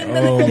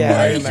 yeah. Oh Yeah,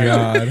 I my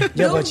remember. god.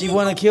 Yeah, but she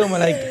want to kill me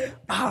like,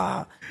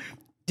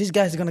 this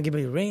guy's going to give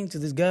a ring to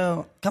this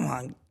girl. Come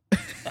on.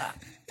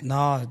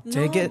 No,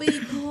 take No, it.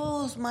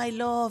 because, my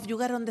love, you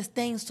gotta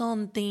understand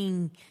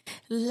something.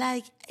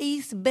 Like,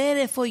 it's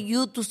better for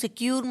you to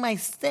secure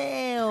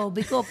myself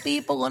because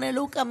people gonna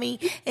look at me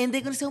and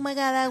they're gonna say, oh my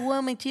God, that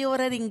woman, she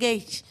already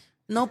engaged.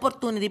 No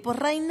opportunity. But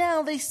right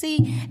now, they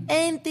see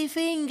empty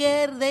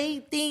finger. They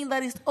think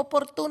that is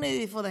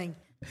opportunity for them.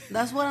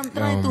 That's what I'm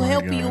trying Oh to my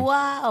help God. you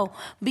out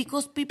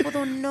because people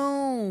don't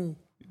know.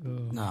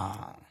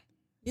 No,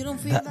 You don't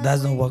feel that that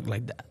doesn't way? work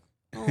like that.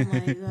 Oh my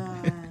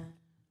God.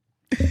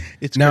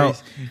 It's Now,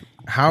 crazy.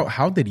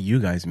 how did you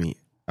guys meet?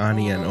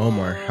 Ani and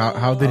Omar.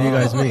 How did you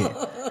guys meet?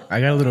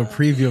 I got a little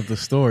preview of the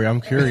story. I'm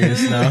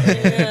curious now.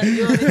 Yeah,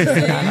 you want me to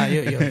say? No,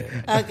 you.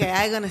 Okay,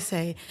 I'm gonna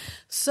say.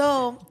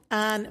 So,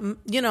 and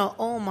you know,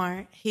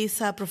 Omar, he's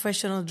a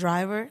professional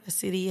driver, a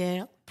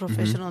CDL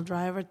professional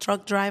driver,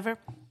 truck driver,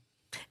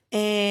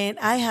 and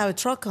I have a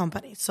truck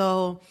company.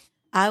 So,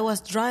 I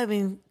was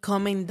driving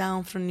coming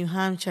down from New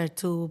Hampshire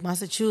to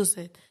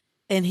Massachusetts,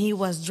 and he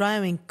was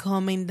driving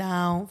coming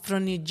down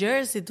from New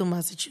Jersey to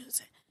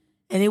Massachusetts,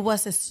 and it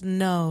was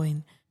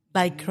snowing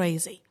like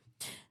crazy.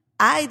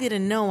 I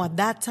didn't know at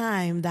that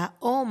time that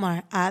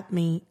Omar at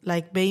me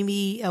like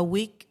maybe a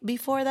week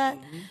before that.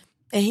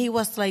 And he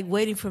was like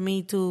waiting for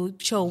me to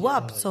show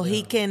up so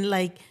he can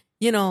like,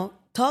 you know,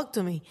 talk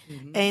to me.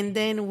 And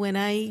then when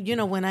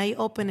I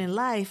open in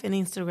live in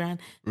Instagram,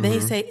 then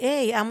he say,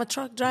 hey, I'm a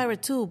truck driver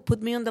too.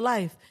 Put me on the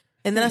live.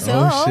 And then I said,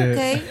 Oh, shit.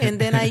 okay. And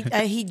then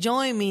he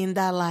joined me in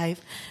that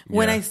live.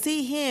 When Yeah. I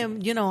see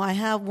him, you know, I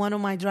have one of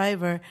my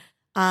driver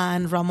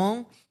and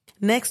Ramon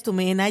next to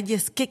me, and I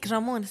just kick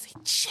Ramon and say,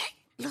 check.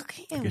 Look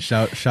at him.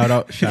 Shout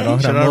out Shout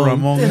out Ramon.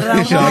 Ramon.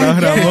 Ramon, Shout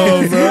out yes,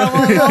 Ramon, bro.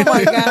 Ramon, oh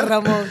my God,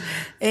 Ramon.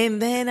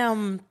 And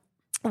then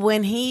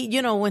when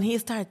he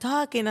started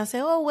talking, I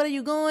said, oh, where are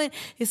you going?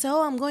 He said,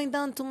 oh, I'm going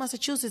down to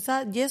Massachusetts.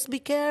 Just be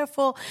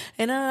careful.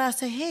 And then I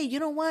said, hey, you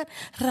know what?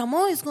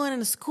 Ramon is going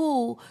to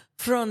school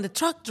from the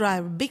truck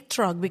driver, big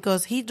truck,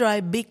 because he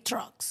drives big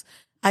trucks.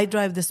 I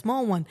drive the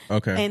small one.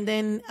 Okay. And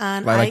then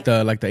Like the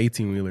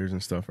 18-wheelers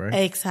and stuff, right?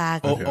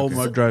 exactly.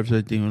 Omar drives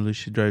a thing.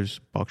 She drives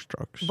box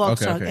trucks.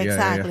 Box Okay, truck, okay. Yeah,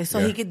 exactly. yeah, So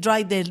yeah. he could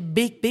drive the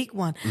big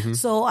one.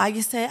 So I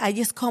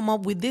just come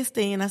up with this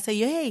thing, and I say,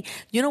 hey,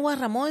 you know what?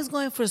 Ramon is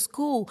going for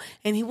school,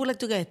 and he would like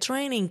to get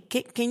training.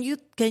 Can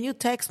you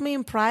text me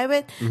in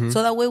private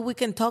so that way we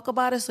can talk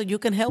about it, so you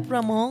can help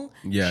Ramon?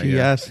 Yeah, She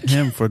yeah. asked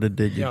him for the Yo,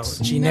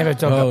 digits. she never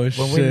talk. Oh, when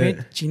we shit.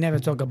 meet, she never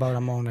talk about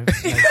Ramon.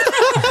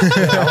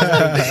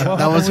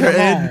 That was her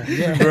end.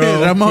 Yeah.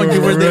 Bro, Ramon, for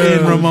you were the real.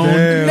 end, Ramon.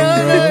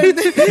 Damn,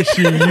 bro.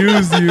 She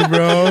used you,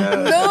 bro.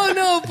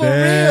 No, for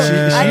Damn.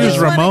 real. She I used just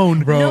wanna-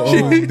 Ramon, bro. No,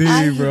 OD,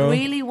 I bro.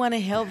 really want to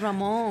help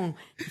Ramon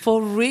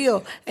for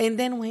real. And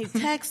then when he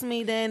texts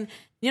me, then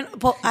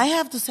but I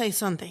have to say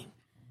something.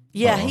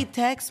 Yeah, he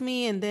texts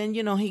me, and then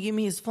he give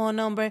me his phone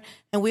number,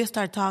 and we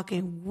start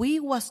talking. We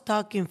was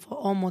talking for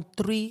almost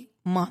 3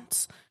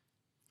 months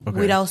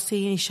without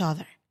seeing each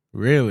other.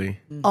 Really?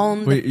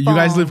 On Wait, the you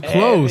guys phone. live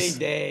close Every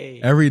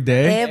day. every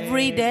day?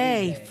 Every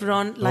day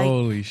from like.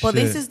 Holy But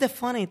this shit. is the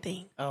funny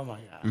thing. Oh my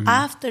God.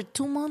 After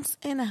 2 months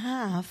and a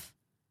half,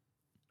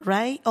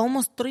 right,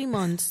 almost 3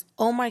 months,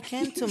 Omar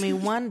came to me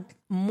one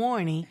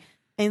morning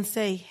and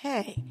say,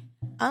 "Hey,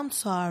 I'm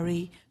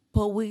sorry,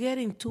 but we're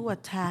getting too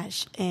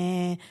attached,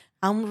 and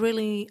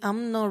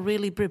I'm not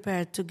really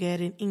prepared to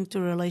get into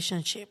a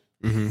relationship.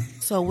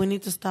 So we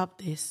need to stop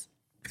this."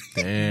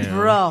 Damn.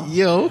 Bro,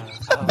 Yo,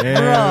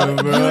 Damn,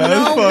 bro,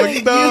 bro.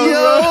 you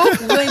know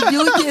That's when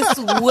you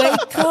just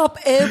wake up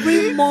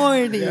every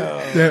morning.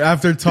 Yeah,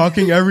 after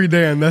talking every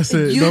day and that's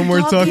it. You No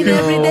more talking.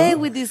 every day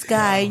with this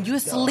guy, and you're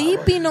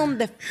sleeping on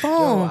the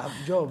phone,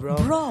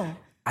 bro.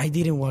 I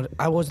didn't want.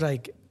 I was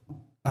like,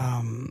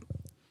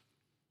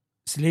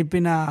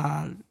 sleeping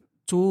at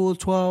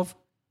 2:12.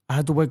 I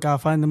had to wake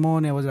up 5 in the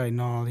morning. I was like,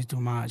 no, it's too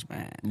much,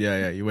 man.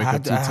 Yeah, you wake I up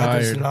had too to, I had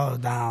to tired. slow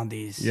down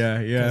this. Yeah.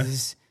 'Cause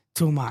it's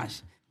too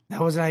much.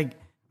 That was like,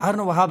 I don't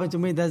know what happened to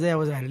me that day. I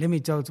was like, let me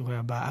talk to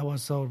her, but I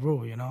was so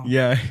rude,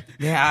 Yeah.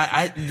 Then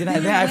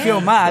I feel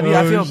mad.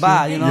 I feel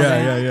bad,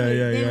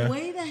 Yeah. The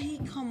way that he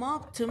come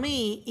up to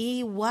me,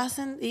 it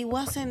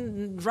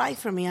wasn't right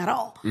for me at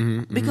all.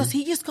 Because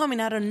he just coming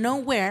out of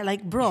nowhere,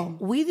 like, bro,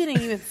 we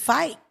didn't even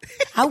fight.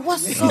 I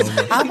was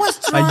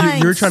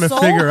trying. You're trying to so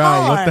figure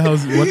out what the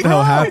hard.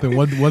 hell happened.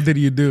 What did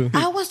you do?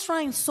 I was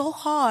trying so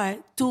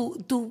hard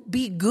to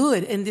be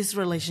good in this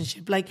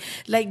relationship, like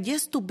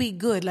just to be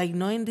good, like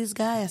knowing this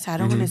guy. I said, I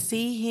don't want to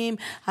see him.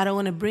 I don't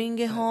want to bring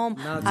it home.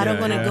 I don't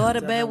want to go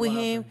to bed with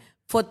him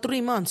for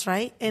 3 months,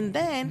 right? And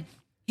then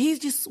he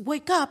just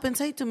wake up and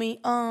say to me,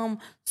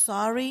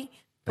 sorry,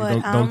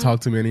 but Don't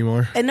talk to me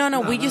anymore. and no,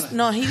 he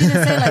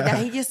didn't say like that.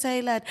 He just say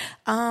that,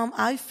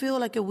 I feel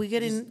like we're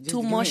getting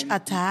too much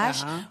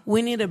attached.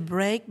 We need a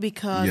break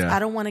because Yeah. I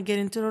don't want to get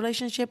into a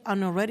relationship. I'm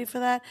not ready for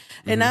that.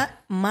 And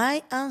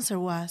my answer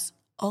was,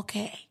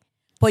 okay.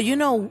 But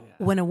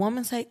when a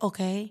woman say,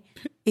 okay,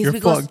 it's You're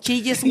because fucked.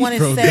 she just want to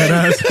Bro, say,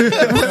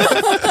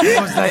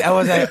 deadass. I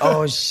was like,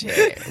 oh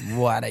shit,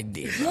 what I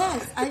did.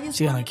 yes, I just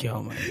She gonna wanna-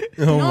 kill me.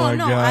 Oh my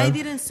no, god. I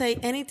didn't say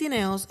anything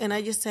else. And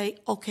I just say,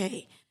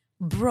 okay,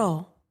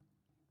 bro,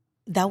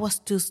 that was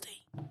Tuesday.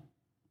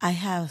 I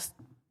have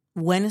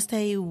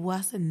Wednesday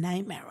was a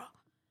nightmare.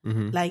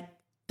 Like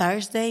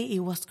Thursday, it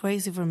was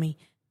crazy for me.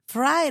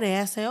 Friday,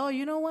 I say, oh,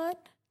 you know what?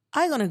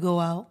 I'm going to go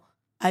out.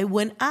 I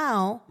went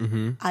out.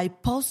 I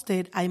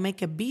posted. I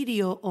make a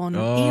video on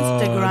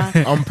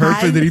Instagram. On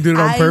purpose? Did he do it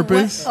on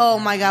purpose? Oh,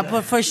 my God.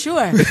 But for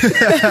sure.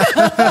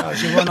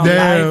 She went on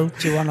Damn.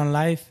 live. She went on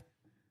live.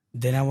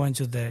 Then I went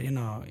to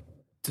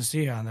to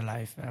see her on the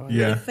live. I was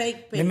Yeah. The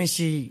fake page. Let me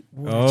see.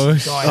 what Oh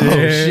she's shit.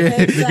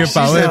 doing. Dije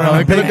pa' ver, a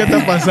ver qué es lo que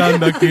está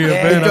pasando aquí.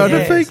 Yeah, Espera.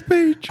 yes. fake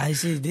page. I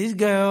see this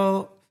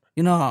girl,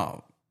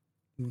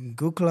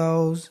 good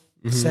clothes,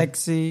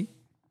 sexy,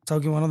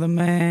 talking one of the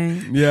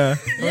men. Yeah.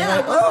 Yeah,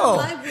 I was on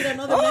live with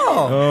another man.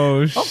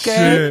 Oh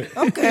Okay,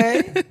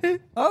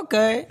 shit.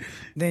 okay.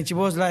 Then she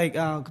was like,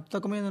 "¿Tú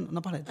estás comiendo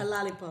una paleta?" A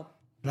lollipop.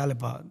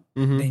 Lollipop.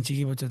 Then she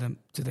gave it to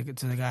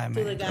the guy, man.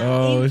 To the guy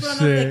Oh in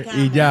front of the shit.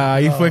 camera. Y ya,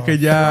 ahí fue que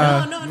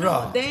ya.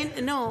 No. Then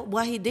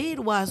what he did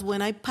was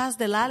when I passed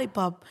the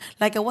lollipop,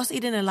 like I was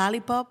eating a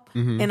lollipop,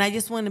 and I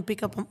just went and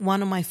pick up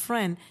one of my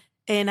friend,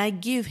 and I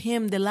give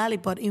him the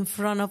lollipop in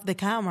front of the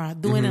camera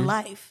doing a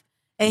live.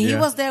 And he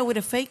Yeah. was there with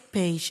a fake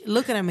page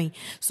looking at me.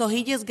 So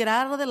he just got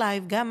out of the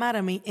live, got mad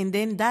at me, and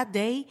then that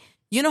day,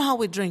 you know how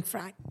we drink,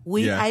 Frank.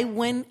 Yeah. I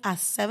went at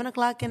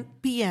 7:00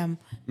 p.m.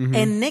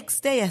 and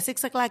next day at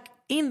 6:00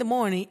 in the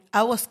morning,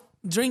 I was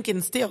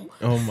drinking still.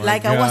 Oh my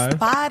like I was God.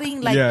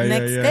 partying like Yeah,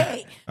 next yeah.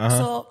 day. Uh-huh.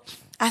 So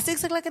at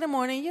 6:00 in the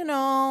morning,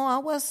 I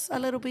was a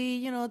little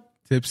bit,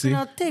 Tipsy.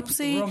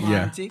 tipsy.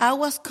 Romantic. I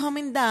was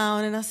coming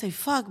down and I say,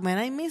 fuck, man,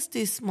 I miss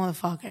this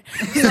motherfucker.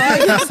 So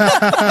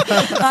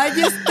I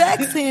just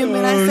text him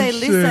and I say,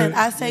 listen, shit.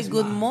 I say,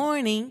 good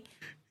morning.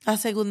 I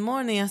say,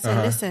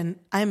 listen,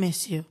 I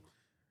miss you.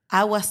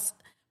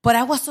 But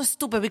I was so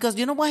stupid because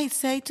you know what he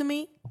said to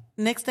me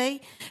next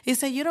day? He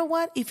said, you know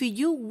what? If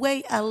you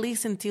wait at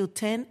least until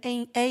 10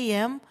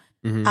 a.m.,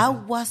 I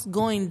was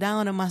going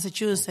down to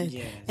Massachusetts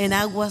and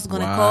I was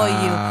going to call you.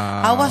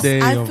 I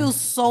Damn. feel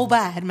so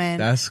bad, man.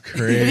 That's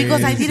crazy.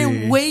 Because I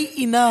didn't wait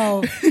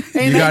enough.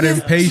 And You got I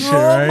just impatient, throw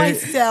right?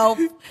 myself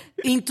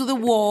into the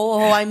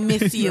wall. Oh, I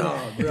miss you.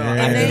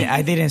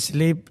 I didn't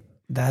sleep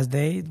that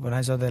day when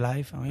I saw the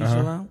live on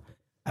Instagram.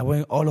 I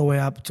went all the way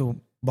up to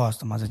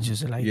Boston,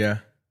 Massachusetts. Like, Yeah.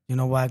 you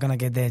know what? I'm gonna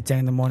get there 10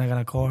 in the morning. I'm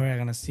gonna call her. I'm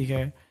gonna see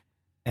her,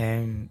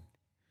 and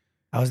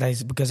I was like,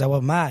 because I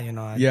was mad,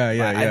 Yeah,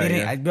 I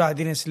didn't. yeah. I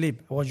didn't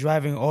sleep. I was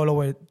driving all the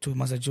way to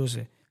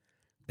Massachusetts.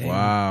 Then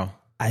Wow.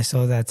 I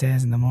saw that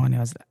text in the morning.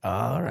 I was like,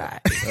 all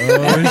right.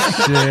 Oh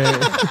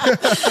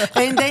shit.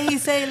 And then he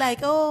say like,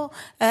 oh,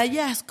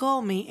 yes,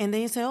 call me. And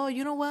then he say, oh,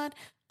 you know what?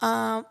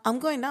 I'm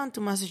going down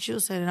to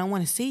Massachusetts and I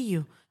want to see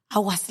you. I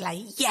was like,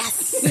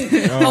 yes.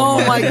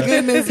 Oh my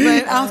goodness,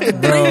 man. After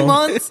 3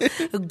 months,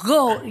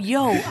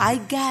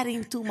 I got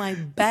into my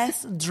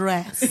best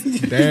dress.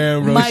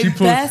 Damn, bro. My She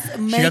best got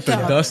the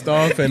makeup. dust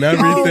off and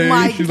everything. Oh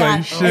my She's God.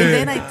 like, shit. And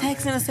then I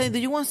text him and I say, do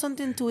you want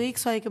something to eat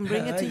so I can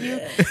bring it to you?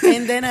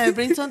 And then I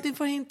bring something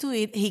for him to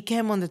eat. He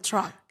came on the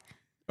truck.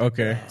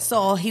 Okay.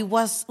 So he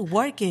was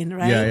working,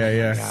 right?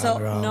 Yeah. So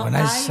Bro, no, when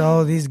I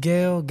saw this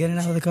girl getting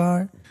out of the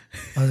car,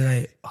 I was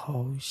like,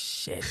 oh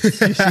shit.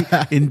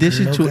 In this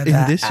Look at in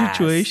that this ass.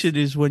 situation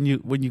is when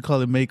you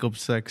call it makeup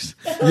sex.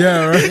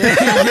 Yeah, right.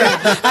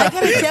 I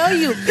gotta tell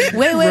you,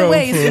 wait, Bro,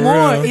 it's for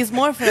more. real. It's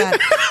more for that.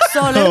 So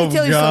let Oh, me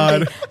tell you God.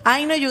 something.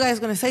 I know you guys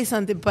gonna say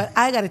something, but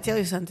I gotta tell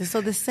you something. So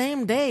the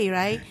same day,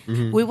 right,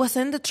 we was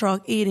in the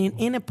truck eating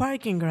in a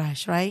parking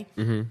garage, right?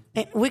 And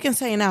we can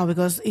say now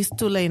because it's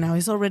too late now.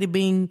 It's already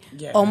been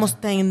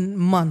almost 10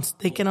 months.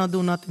 They cannot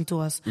do nothing to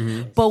us.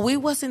 But we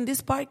was in this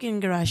parking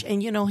garage,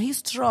 and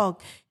his truck,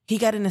 he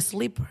got in a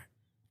sleeper.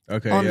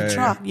 Okay. On yeah, the yeah.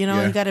 truck, he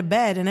Yeah. got a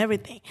bed and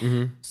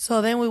everything.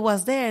 So then we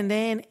was there, and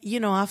then,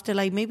 after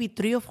like maybe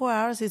 3 or 4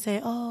 hours, he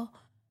said, oh,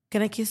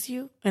 can I kiss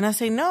you? And I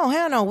say, no,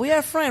 hell no, we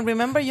are friends.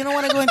 Remember, you don't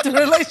want to go into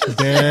a relationship.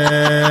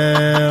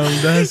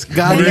 Damn, that's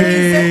Got him.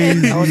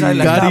 crazy. I was like,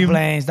 Got stop him.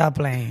 playing, stop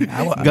playing.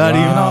 Got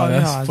him. Wow,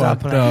 that's stop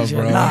fucked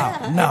playing. up,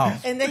 bro. No.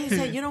 And then he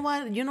said, you know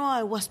what?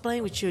 I was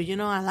playing with you.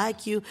 I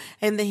like you.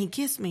 And then he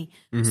kissed me.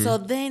 So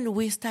then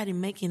we started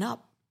making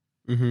up.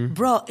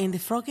 Bro, in the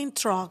fucking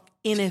truck,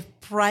 in a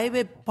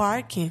private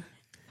parking.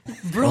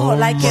 Bro,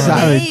 like a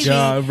my maybe,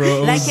 God,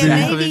 bro. like a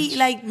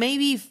Savage.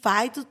 maybe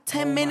 5 to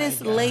 10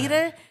 minutes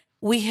later,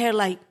 we heard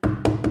like,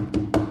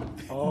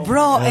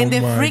 bro, in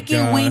the my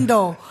freaking God.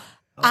 window.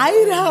 I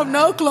didn't have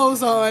no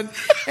clothes on,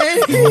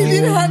 and he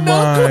didn't have no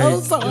my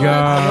clothes on.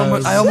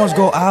 God. I almost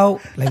go out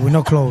like with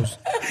no clothes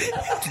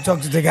to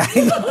talk to the guy.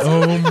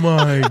 Oh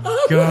my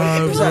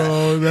God,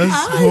 bro.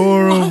 That's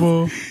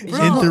horrible.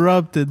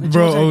 Interrupted.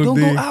 Bro, Don't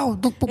go OD.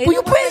 out. Don't put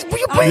your pants. Put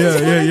your I pants.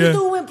 said, Yeah, what are yeah. you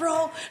doing,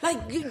 bro? Like,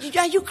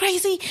 are you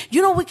crazy?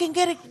 We can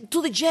get it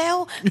to the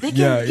jail. They can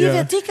Yeah, give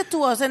yeah. a ticket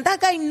to us. And that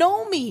guy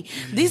know me.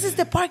 This is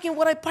the parking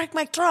where I park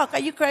my truck. Are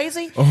you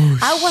crazy? Oh,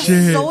 I was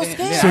shit. so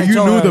scared. So I you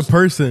told knew her- the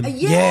person.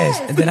 Yes.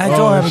 And then I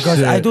told her because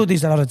shit. I do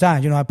this a lot of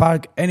times. I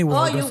park anywhere.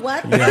 Oh, because- you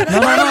what? No.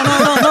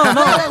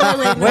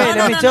 Wait,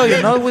 let me tell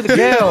you. Not with the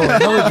girl.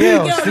 Not with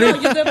girls.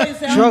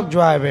 Sleep. Truck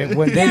driving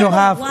when they don't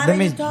have. Let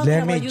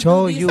me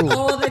show you.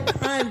 All the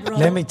time, bro.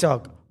 Let me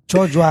talk.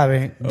 Truck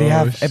driving, they Oh,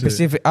 have a shit.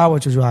 specific hour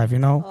to drive. You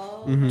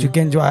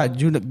can drive.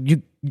 You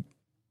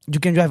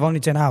can drive only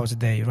 10 hours a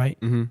day, right?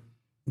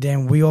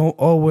 Then we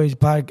always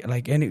park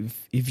like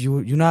if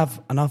you don't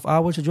have enough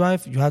hours to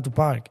drive, you have to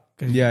park.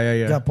 'Cause Yeah.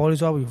 You got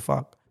police over, you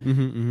fuck.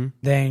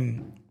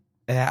 Then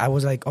I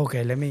was like,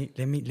 okay, let me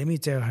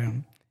tell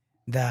him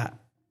that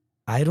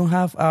I don't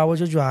have hours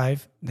to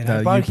drive. Then That I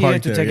you park here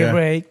parked to there, take yeah. a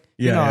break.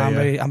 Yeah, yeah, I'm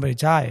yeah. very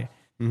tired.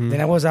 Then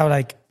I was out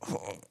like,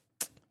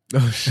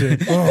 Oh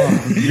shit.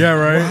 oh, Yeah,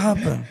 what right.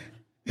 happened?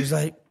 He was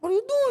like, what are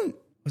you doing?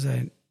 I was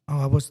like, oh,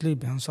 I was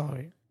sleeping. I'm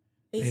sorry.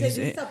 He said, this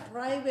is a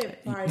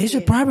private parking. This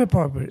is private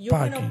parking. You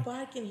cannot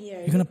park in here.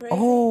 You're gonna.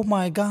 Oh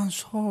my God!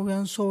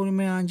 I'm sorry,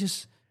 man. I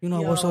just, I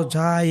was so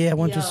tired. I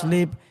want to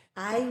sleep.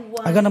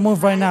 I'm gonna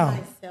move right now.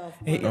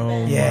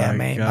 Oh Yeah, my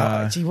man.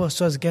 God. She was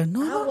so scared.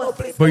 No,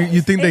 please. But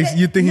you think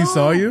he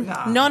saw you?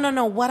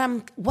 No. What I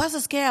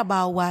was scared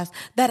about was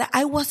that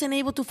I wasn't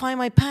able to find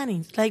my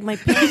panties. Like my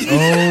panties.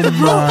 Oh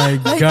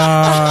my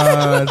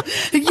God.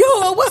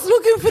 I was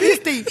looking for this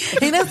thing.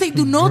 And I said,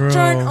 do not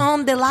turn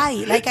on the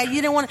light. Like I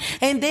didn't want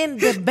and then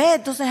the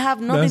bed doesn't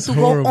have nothing That's to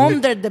horrible. go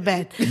under the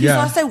bed. Yeah. So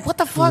I said, what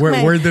the fuck,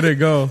 man? Where did it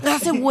go? I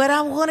said, where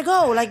I want to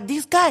go? Like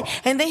this guy.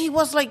 And then he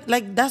was like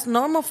that's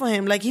normal for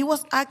him. Like he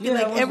was acting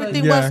like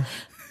everything Yeah. was.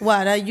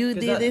 What? You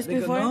did this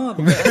before? No,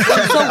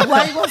 So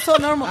why it was so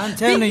normal? I'm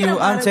telling Thinking you,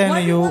 about it, why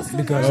it was so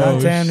because normal?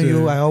 I'm telling you,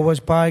 shit. I always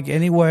park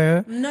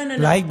anywhere. No.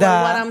 Like But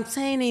that. what I'm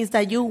saying is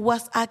that you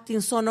was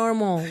acting so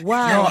normal.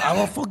 Why? No, I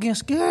was fucking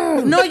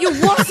scared. No, you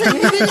wasn't.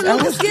 You didn't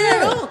look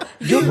scared.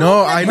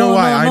 No, I know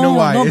why. I know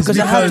why. no, It's because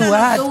I have because to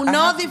act. Do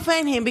not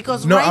defend him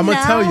because No, right I'ma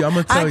now, tell you,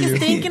 I'ma tell I'm you.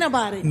 just thinking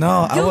about it.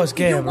 No, I was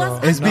scared, bro.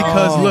 It's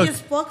because, you look.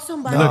 just fucked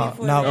somebody No,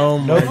 before no. that. Oh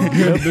my Nope.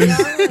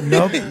 goodness.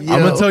 Nope. I'm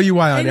gonna tell you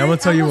why, honey. I'm gonna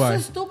tell you I why.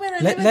 was so stupid. I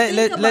Let- didn't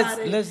let- think let's-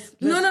 about it. let's-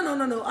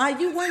 No. I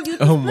you want you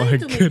to Oh explain my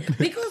to me goodness.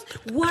 because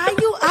why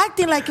you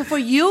acting like for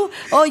you?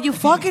 Oh, you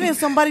fucking and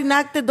somebody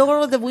knocked the door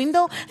or the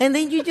window and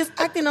then you just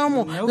acting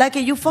normal like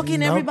you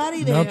fucking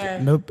everybody there.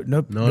 Nope.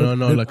 No.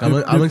 Look,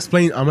 I'm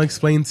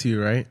explain to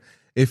you, right?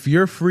 If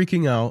you're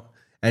freaking out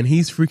and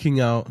he's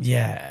freaking out,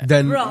 Yeah.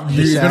 then Bro,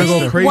 you're gonna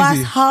go it crazy.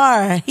 was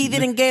hard. He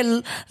didn't get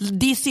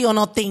DC or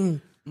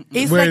nothing.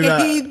 It's Wait,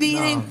 like he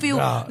didn't feel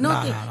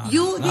nothing.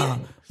 You did.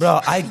 Bro,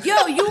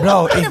 You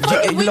bro, opened the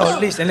fucking window.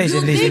 listen.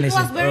 Your dick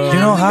was very You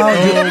know hard.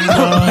 how?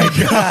 Oh my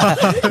God,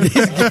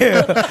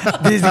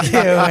 this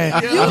girl,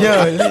 man. Yo,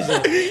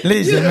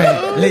 listen,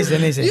 man,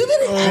 listen.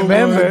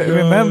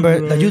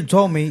 Remember that you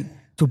told me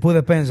to put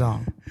the pants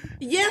on.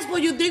 Yes,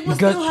 but your dick was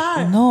Because too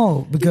hard.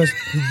 no, because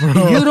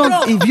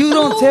if you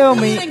don't tell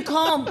me, didn't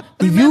come.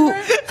 if you-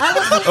 I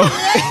was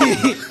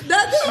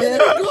that didn't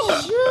go.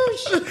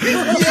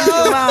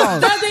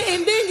 That didn't,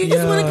 and then you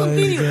just want to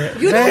continue.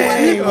 You don't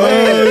want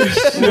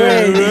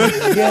to.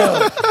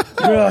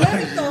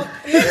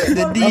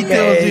 The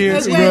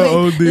details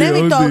here. Let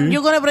me talk.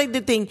 You're gonna break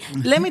the thing.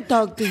 Let me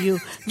talk to you.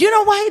 You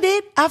know what he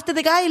did after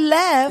the guy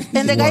left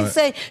and the guy What?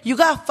 said, "You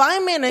got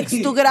 5 minutes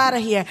to get out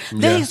of here."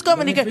 Then he's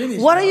coming. He goes,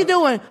 "What are you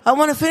doing?" "I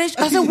want to finish."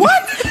 I said,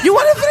 "What? You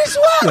want to finish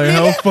what?" Like, nigga?"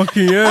 hell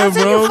fucking yeah, I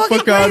said, bro. "You fucking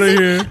Fuck outta crazy."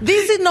 here.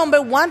 This is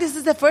number 1. This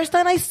is the first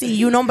time I see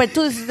you. Number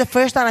 2. This is the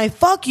first time I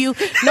fuck you.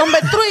 Number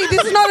 3.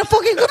 This is not a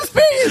fucking good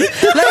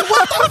experience. Like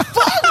what the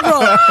fuck, bro?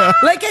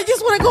 Like I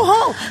just want to go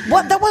home.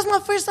 But that was my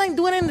first time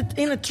doing it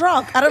in a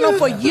truck. I don't know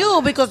for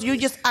you because you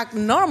just act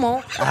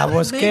normal. I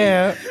was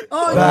scared.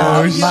 Oh,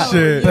 but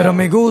shit. Pero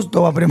mi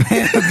gusto va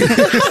primero.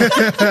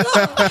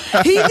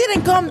 He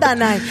didn't come that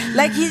night.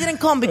 Like he didn't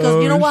come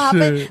because you know what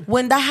happened? shit.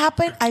 When that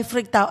happened, I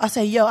freaked out. I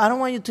said, "Yo, I don't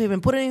want you to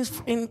even put it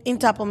in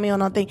top of me or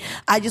nothing.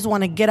 I just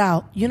want to get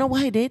out." You know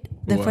what he did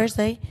the What? first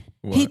day?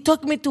 What? He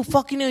took me to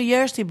fucking New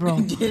Jersey, bro.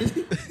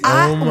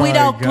 Oh my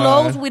without God.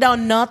 clothes, without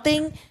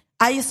nothing.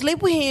 I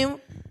sleep with him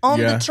on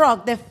Yeah. the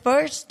truck the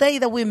first day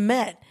that we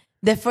met.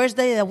 The first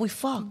day that we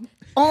fucked.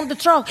 On the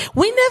truck.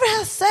 We never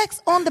had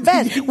sex on the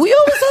bed. We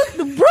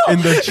always bro.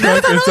 In the that's truck.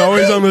 It's another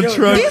always thing. on the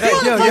truck. This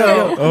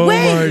motherfucker. Oh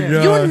Wait, my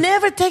God. you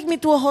never take me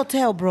to a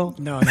hotel, bro.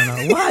 No.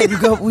 Why?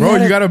 Because we Bro,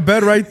 had you got a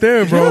bed right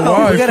there, bro. No,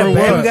 Why? we got For a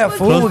bed, what? we got food,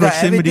 Close we got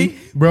proximity.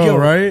 everything. Bro,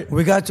 right?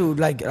 We got to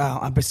like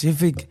a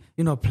specific,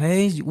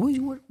 place.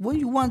 Where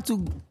you want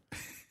to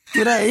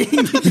get out?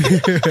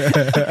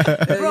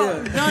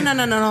 Bro,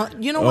 no.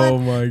 You know Oh what?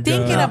 my God.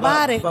 Thinking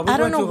about it, But we I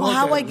don't went know to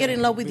how hotel I get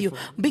in love with you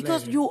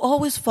because you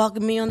always fuck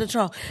me on the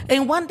truck.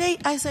 And one day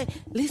I say,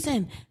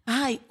 "Listen,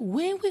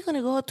 when we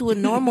gonna go to a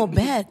normal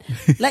bed?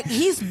 Like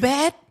his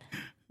bed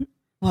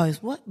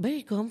was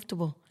very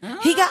comfortable.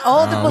 He got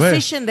all the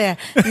position there.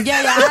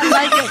 Yeah, I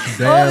like it.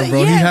 Damn, bro,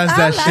 he yes, has I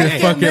that like shit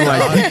it, fucking man.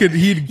 like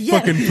he Yeah.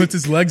 fucking puts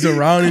his legs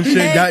around and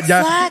shit. Ya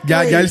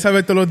Exactly. él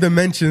sabe todos los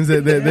dimensions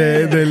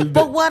del.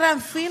 But what I'm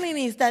feeling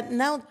is that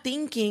now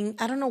thinking,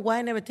 I don't know why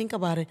I never think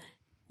about it.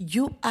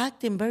 You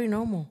acting very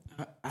normal.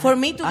 For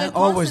me to I get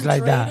always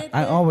like that. concentrated,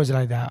 I always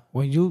like that.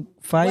 When you What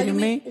do fighting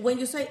you me, mean? When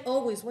you say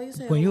always, what you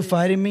say? when you always?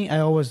 fighting me, I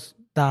always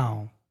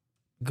down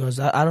because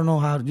I don't know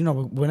how.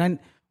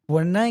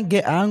 When I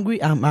get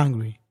angry, I'm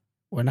angry.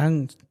 When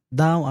I'm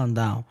down, I'm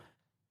down.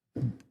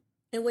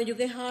 And when you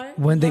get hard,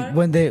 When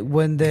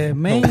the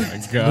main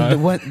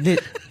God.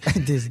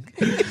 this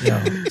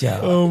yo.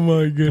 Oh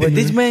my goodness. When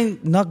this man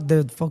knocked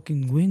the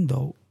fucking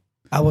window,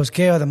 I was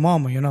scared at the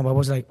moment, but I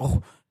was like,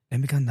 oh,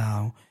 let me calm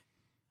down.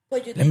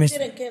 but you Let me-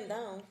 didn't calm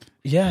down.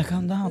 Yeah,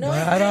 calm down. No, bro.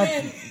 you I don't.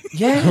 didn't.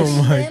 Yes.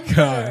 Oh my Remember,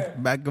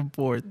 God. Back and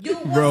forth. You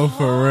was Bro,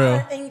 for real.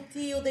 hard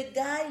until the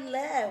guy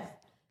left.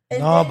 And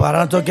No, then- but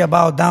I'm talking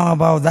about down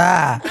about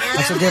that.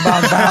 I'm talking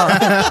about down.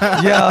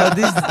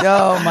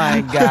 Oh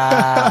my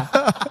God.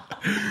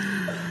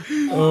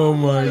 Oh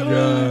my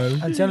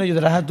God. I'm telling you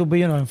that I had to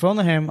be, in front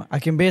of him. I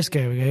can be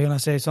scared. He's going to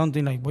say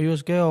something like, why you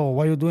scared or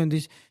why you doing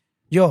this?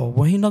 Yo,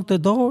 when he knocked the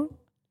door,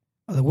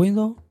 the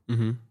window,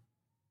 Mhm.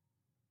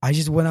 I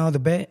just went out of the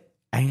bed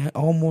and I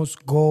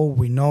almost go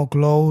with no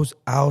clothes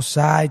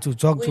outside to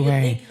talk to With your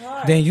him. big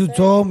heart, Then you sir.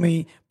 told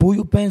me, put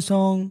your pants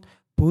on,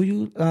 put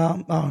your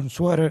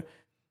sweater.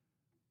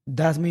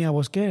 That's me. I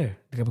was scared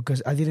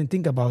because I didn't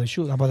think about the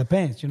shoes, about the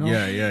pants,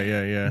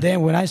 Yeah.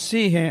 Then when I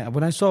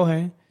saw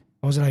him,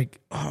 I was like,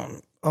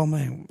 oh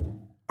man,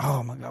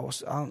 oh my God,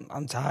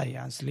 I'm tired,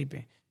 I'm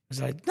sleeping. It's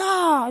like,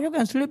 nah, you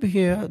can sleep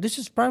here. This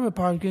is private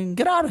parking.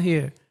 Get out of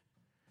here.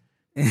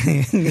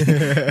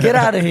 Get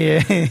out of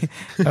here. I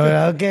was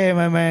like, okay,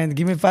 my man,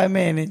 give me 5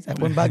 minutes. I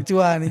went back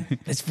to Annie.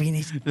 Let's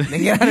finish.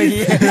 Then get out of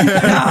here.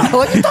 Nah,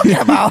 what are you talking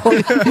about?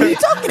 What are you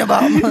talking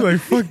about? He's like,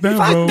 fuck that,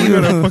 Fuck bro. We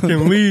you. gotta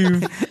fucking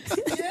leave. Yeah,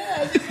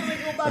 I just want to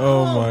go back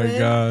Oh home, my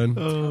man.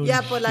 God.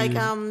 Yeah, but like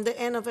the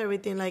end of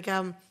everything, like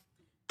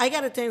I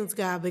gotta thank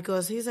God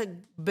because he's a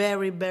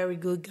very, very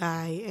good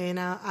guy, and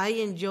I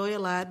enjoy a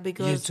lot You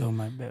because too,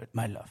 my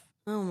love.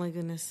 oh my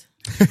goodness,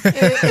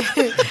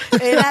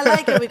 and I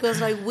like it because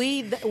like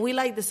we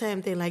like the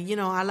same thing. Like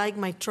I like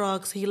my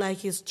trucks, he like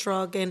his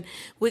truck, and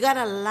we got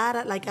a lot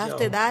of like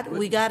after that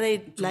we got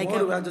it like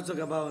Tomorrow we have to talk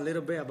about a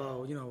little bit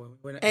about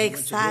when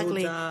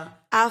exactly.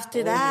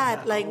 After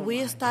that, like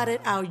we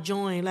started our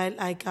journey,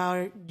 like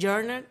our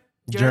journey.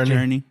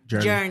 Journey.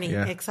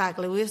 Yeah.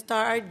 Exactly. We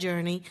start our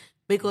journey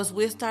because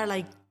we start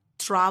like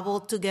travel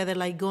together,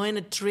 like going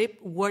a trip,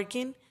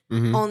 working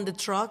on the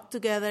truck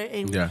together,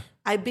 and Yeah.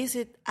 I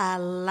visit a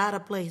lot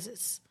of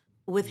places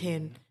with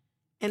him,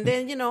 And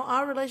then, you know,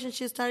 our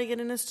relationship started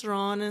getting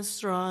strong and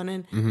strong,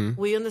 and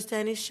we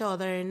understand each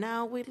other, and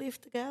now we live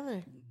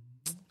together.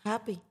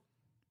 Happy.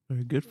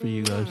 Very good for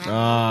you guys.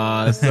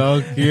 Ah,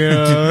 so cute.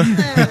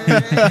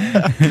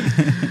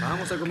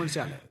 Vamos a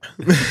comerciales.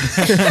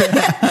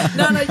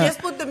 No, just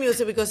put the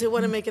music because he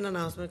want to make an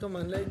announcement. Come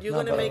on, you're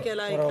going to make it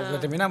like... Pero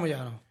terminamos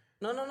ya, ¿no?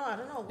 No, I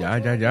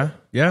don't know.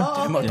 Yeah. Oh,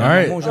 All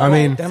right. I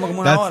mean, Tenemos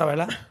como una that's- hora,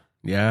 ¿verdad?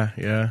 yeah.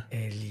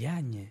 El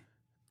yañe.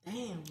 Damn,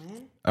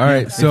 man. All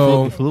right.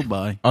 So It flew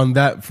by. on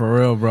that, for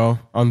real, bro.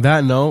 On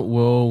that note,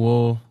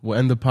 we'll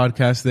end the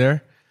podcast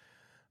there.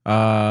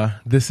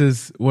 This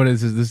is what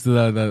is this? This is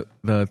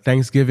the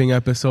Thanksgiving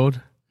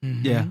episode.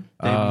 Yeah. Day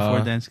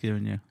before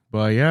Thanksgiving, yeah.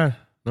 But yeah,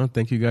 no,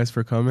 thank you guys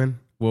for coming.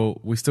 Well,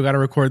 we still got to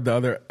record the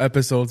other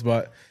episodes,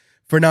 but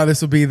for now, this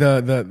will be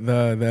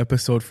the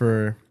episode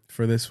for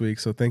this week.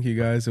 So thank you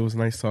guys. It was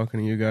nice talking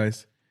to you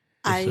guys.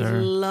 I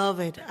love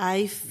it.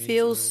 I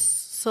feel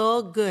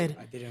so good.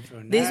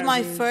 This is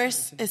my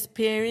first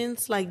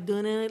experience like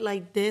doing it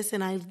like this,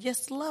 and I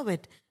just love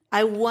it.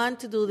 I want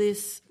to do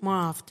this more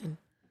often.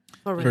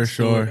 For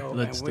sure.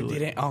 Let's we do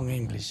did it on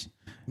English.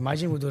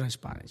 Imagine we do it in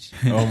Spanish.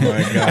 Oh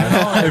my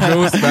god! If it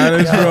was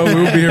Spanish, bro, we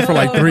would be here for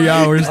like 3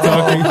 hours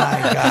talking. Oh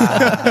my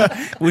God.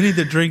 We need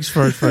the drinks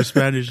first for a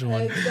Spanish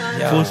one.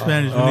 Full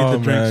Spanish. We need the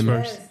drinks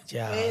man. first.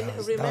 Yeah,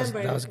 And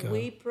remember, that was good.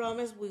 we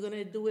promised we're going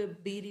to do a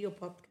video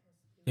podcast.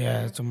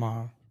 Yeah,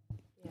 tomorrow.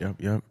 Yep.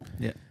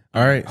 Yeah.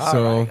 All right,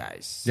 so All right,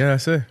 guys. yeah,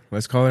 that's it.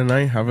 Let's call it a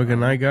night. Have a good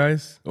night,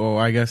 guys. Or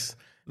I guess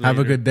have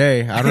a good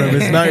day. I don't know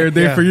if it's not your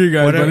day Yeah. for you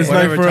guys, Whatever, but it's night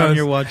whatever for time us.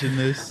 you're watching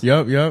this.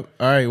 Yep.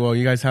 All right. Well,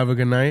 you guys have a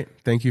good night.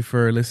 Thank you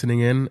for listening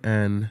in,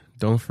 and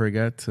don't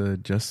forget to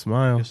just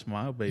smile. Just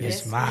smile, baby.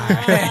 Smile.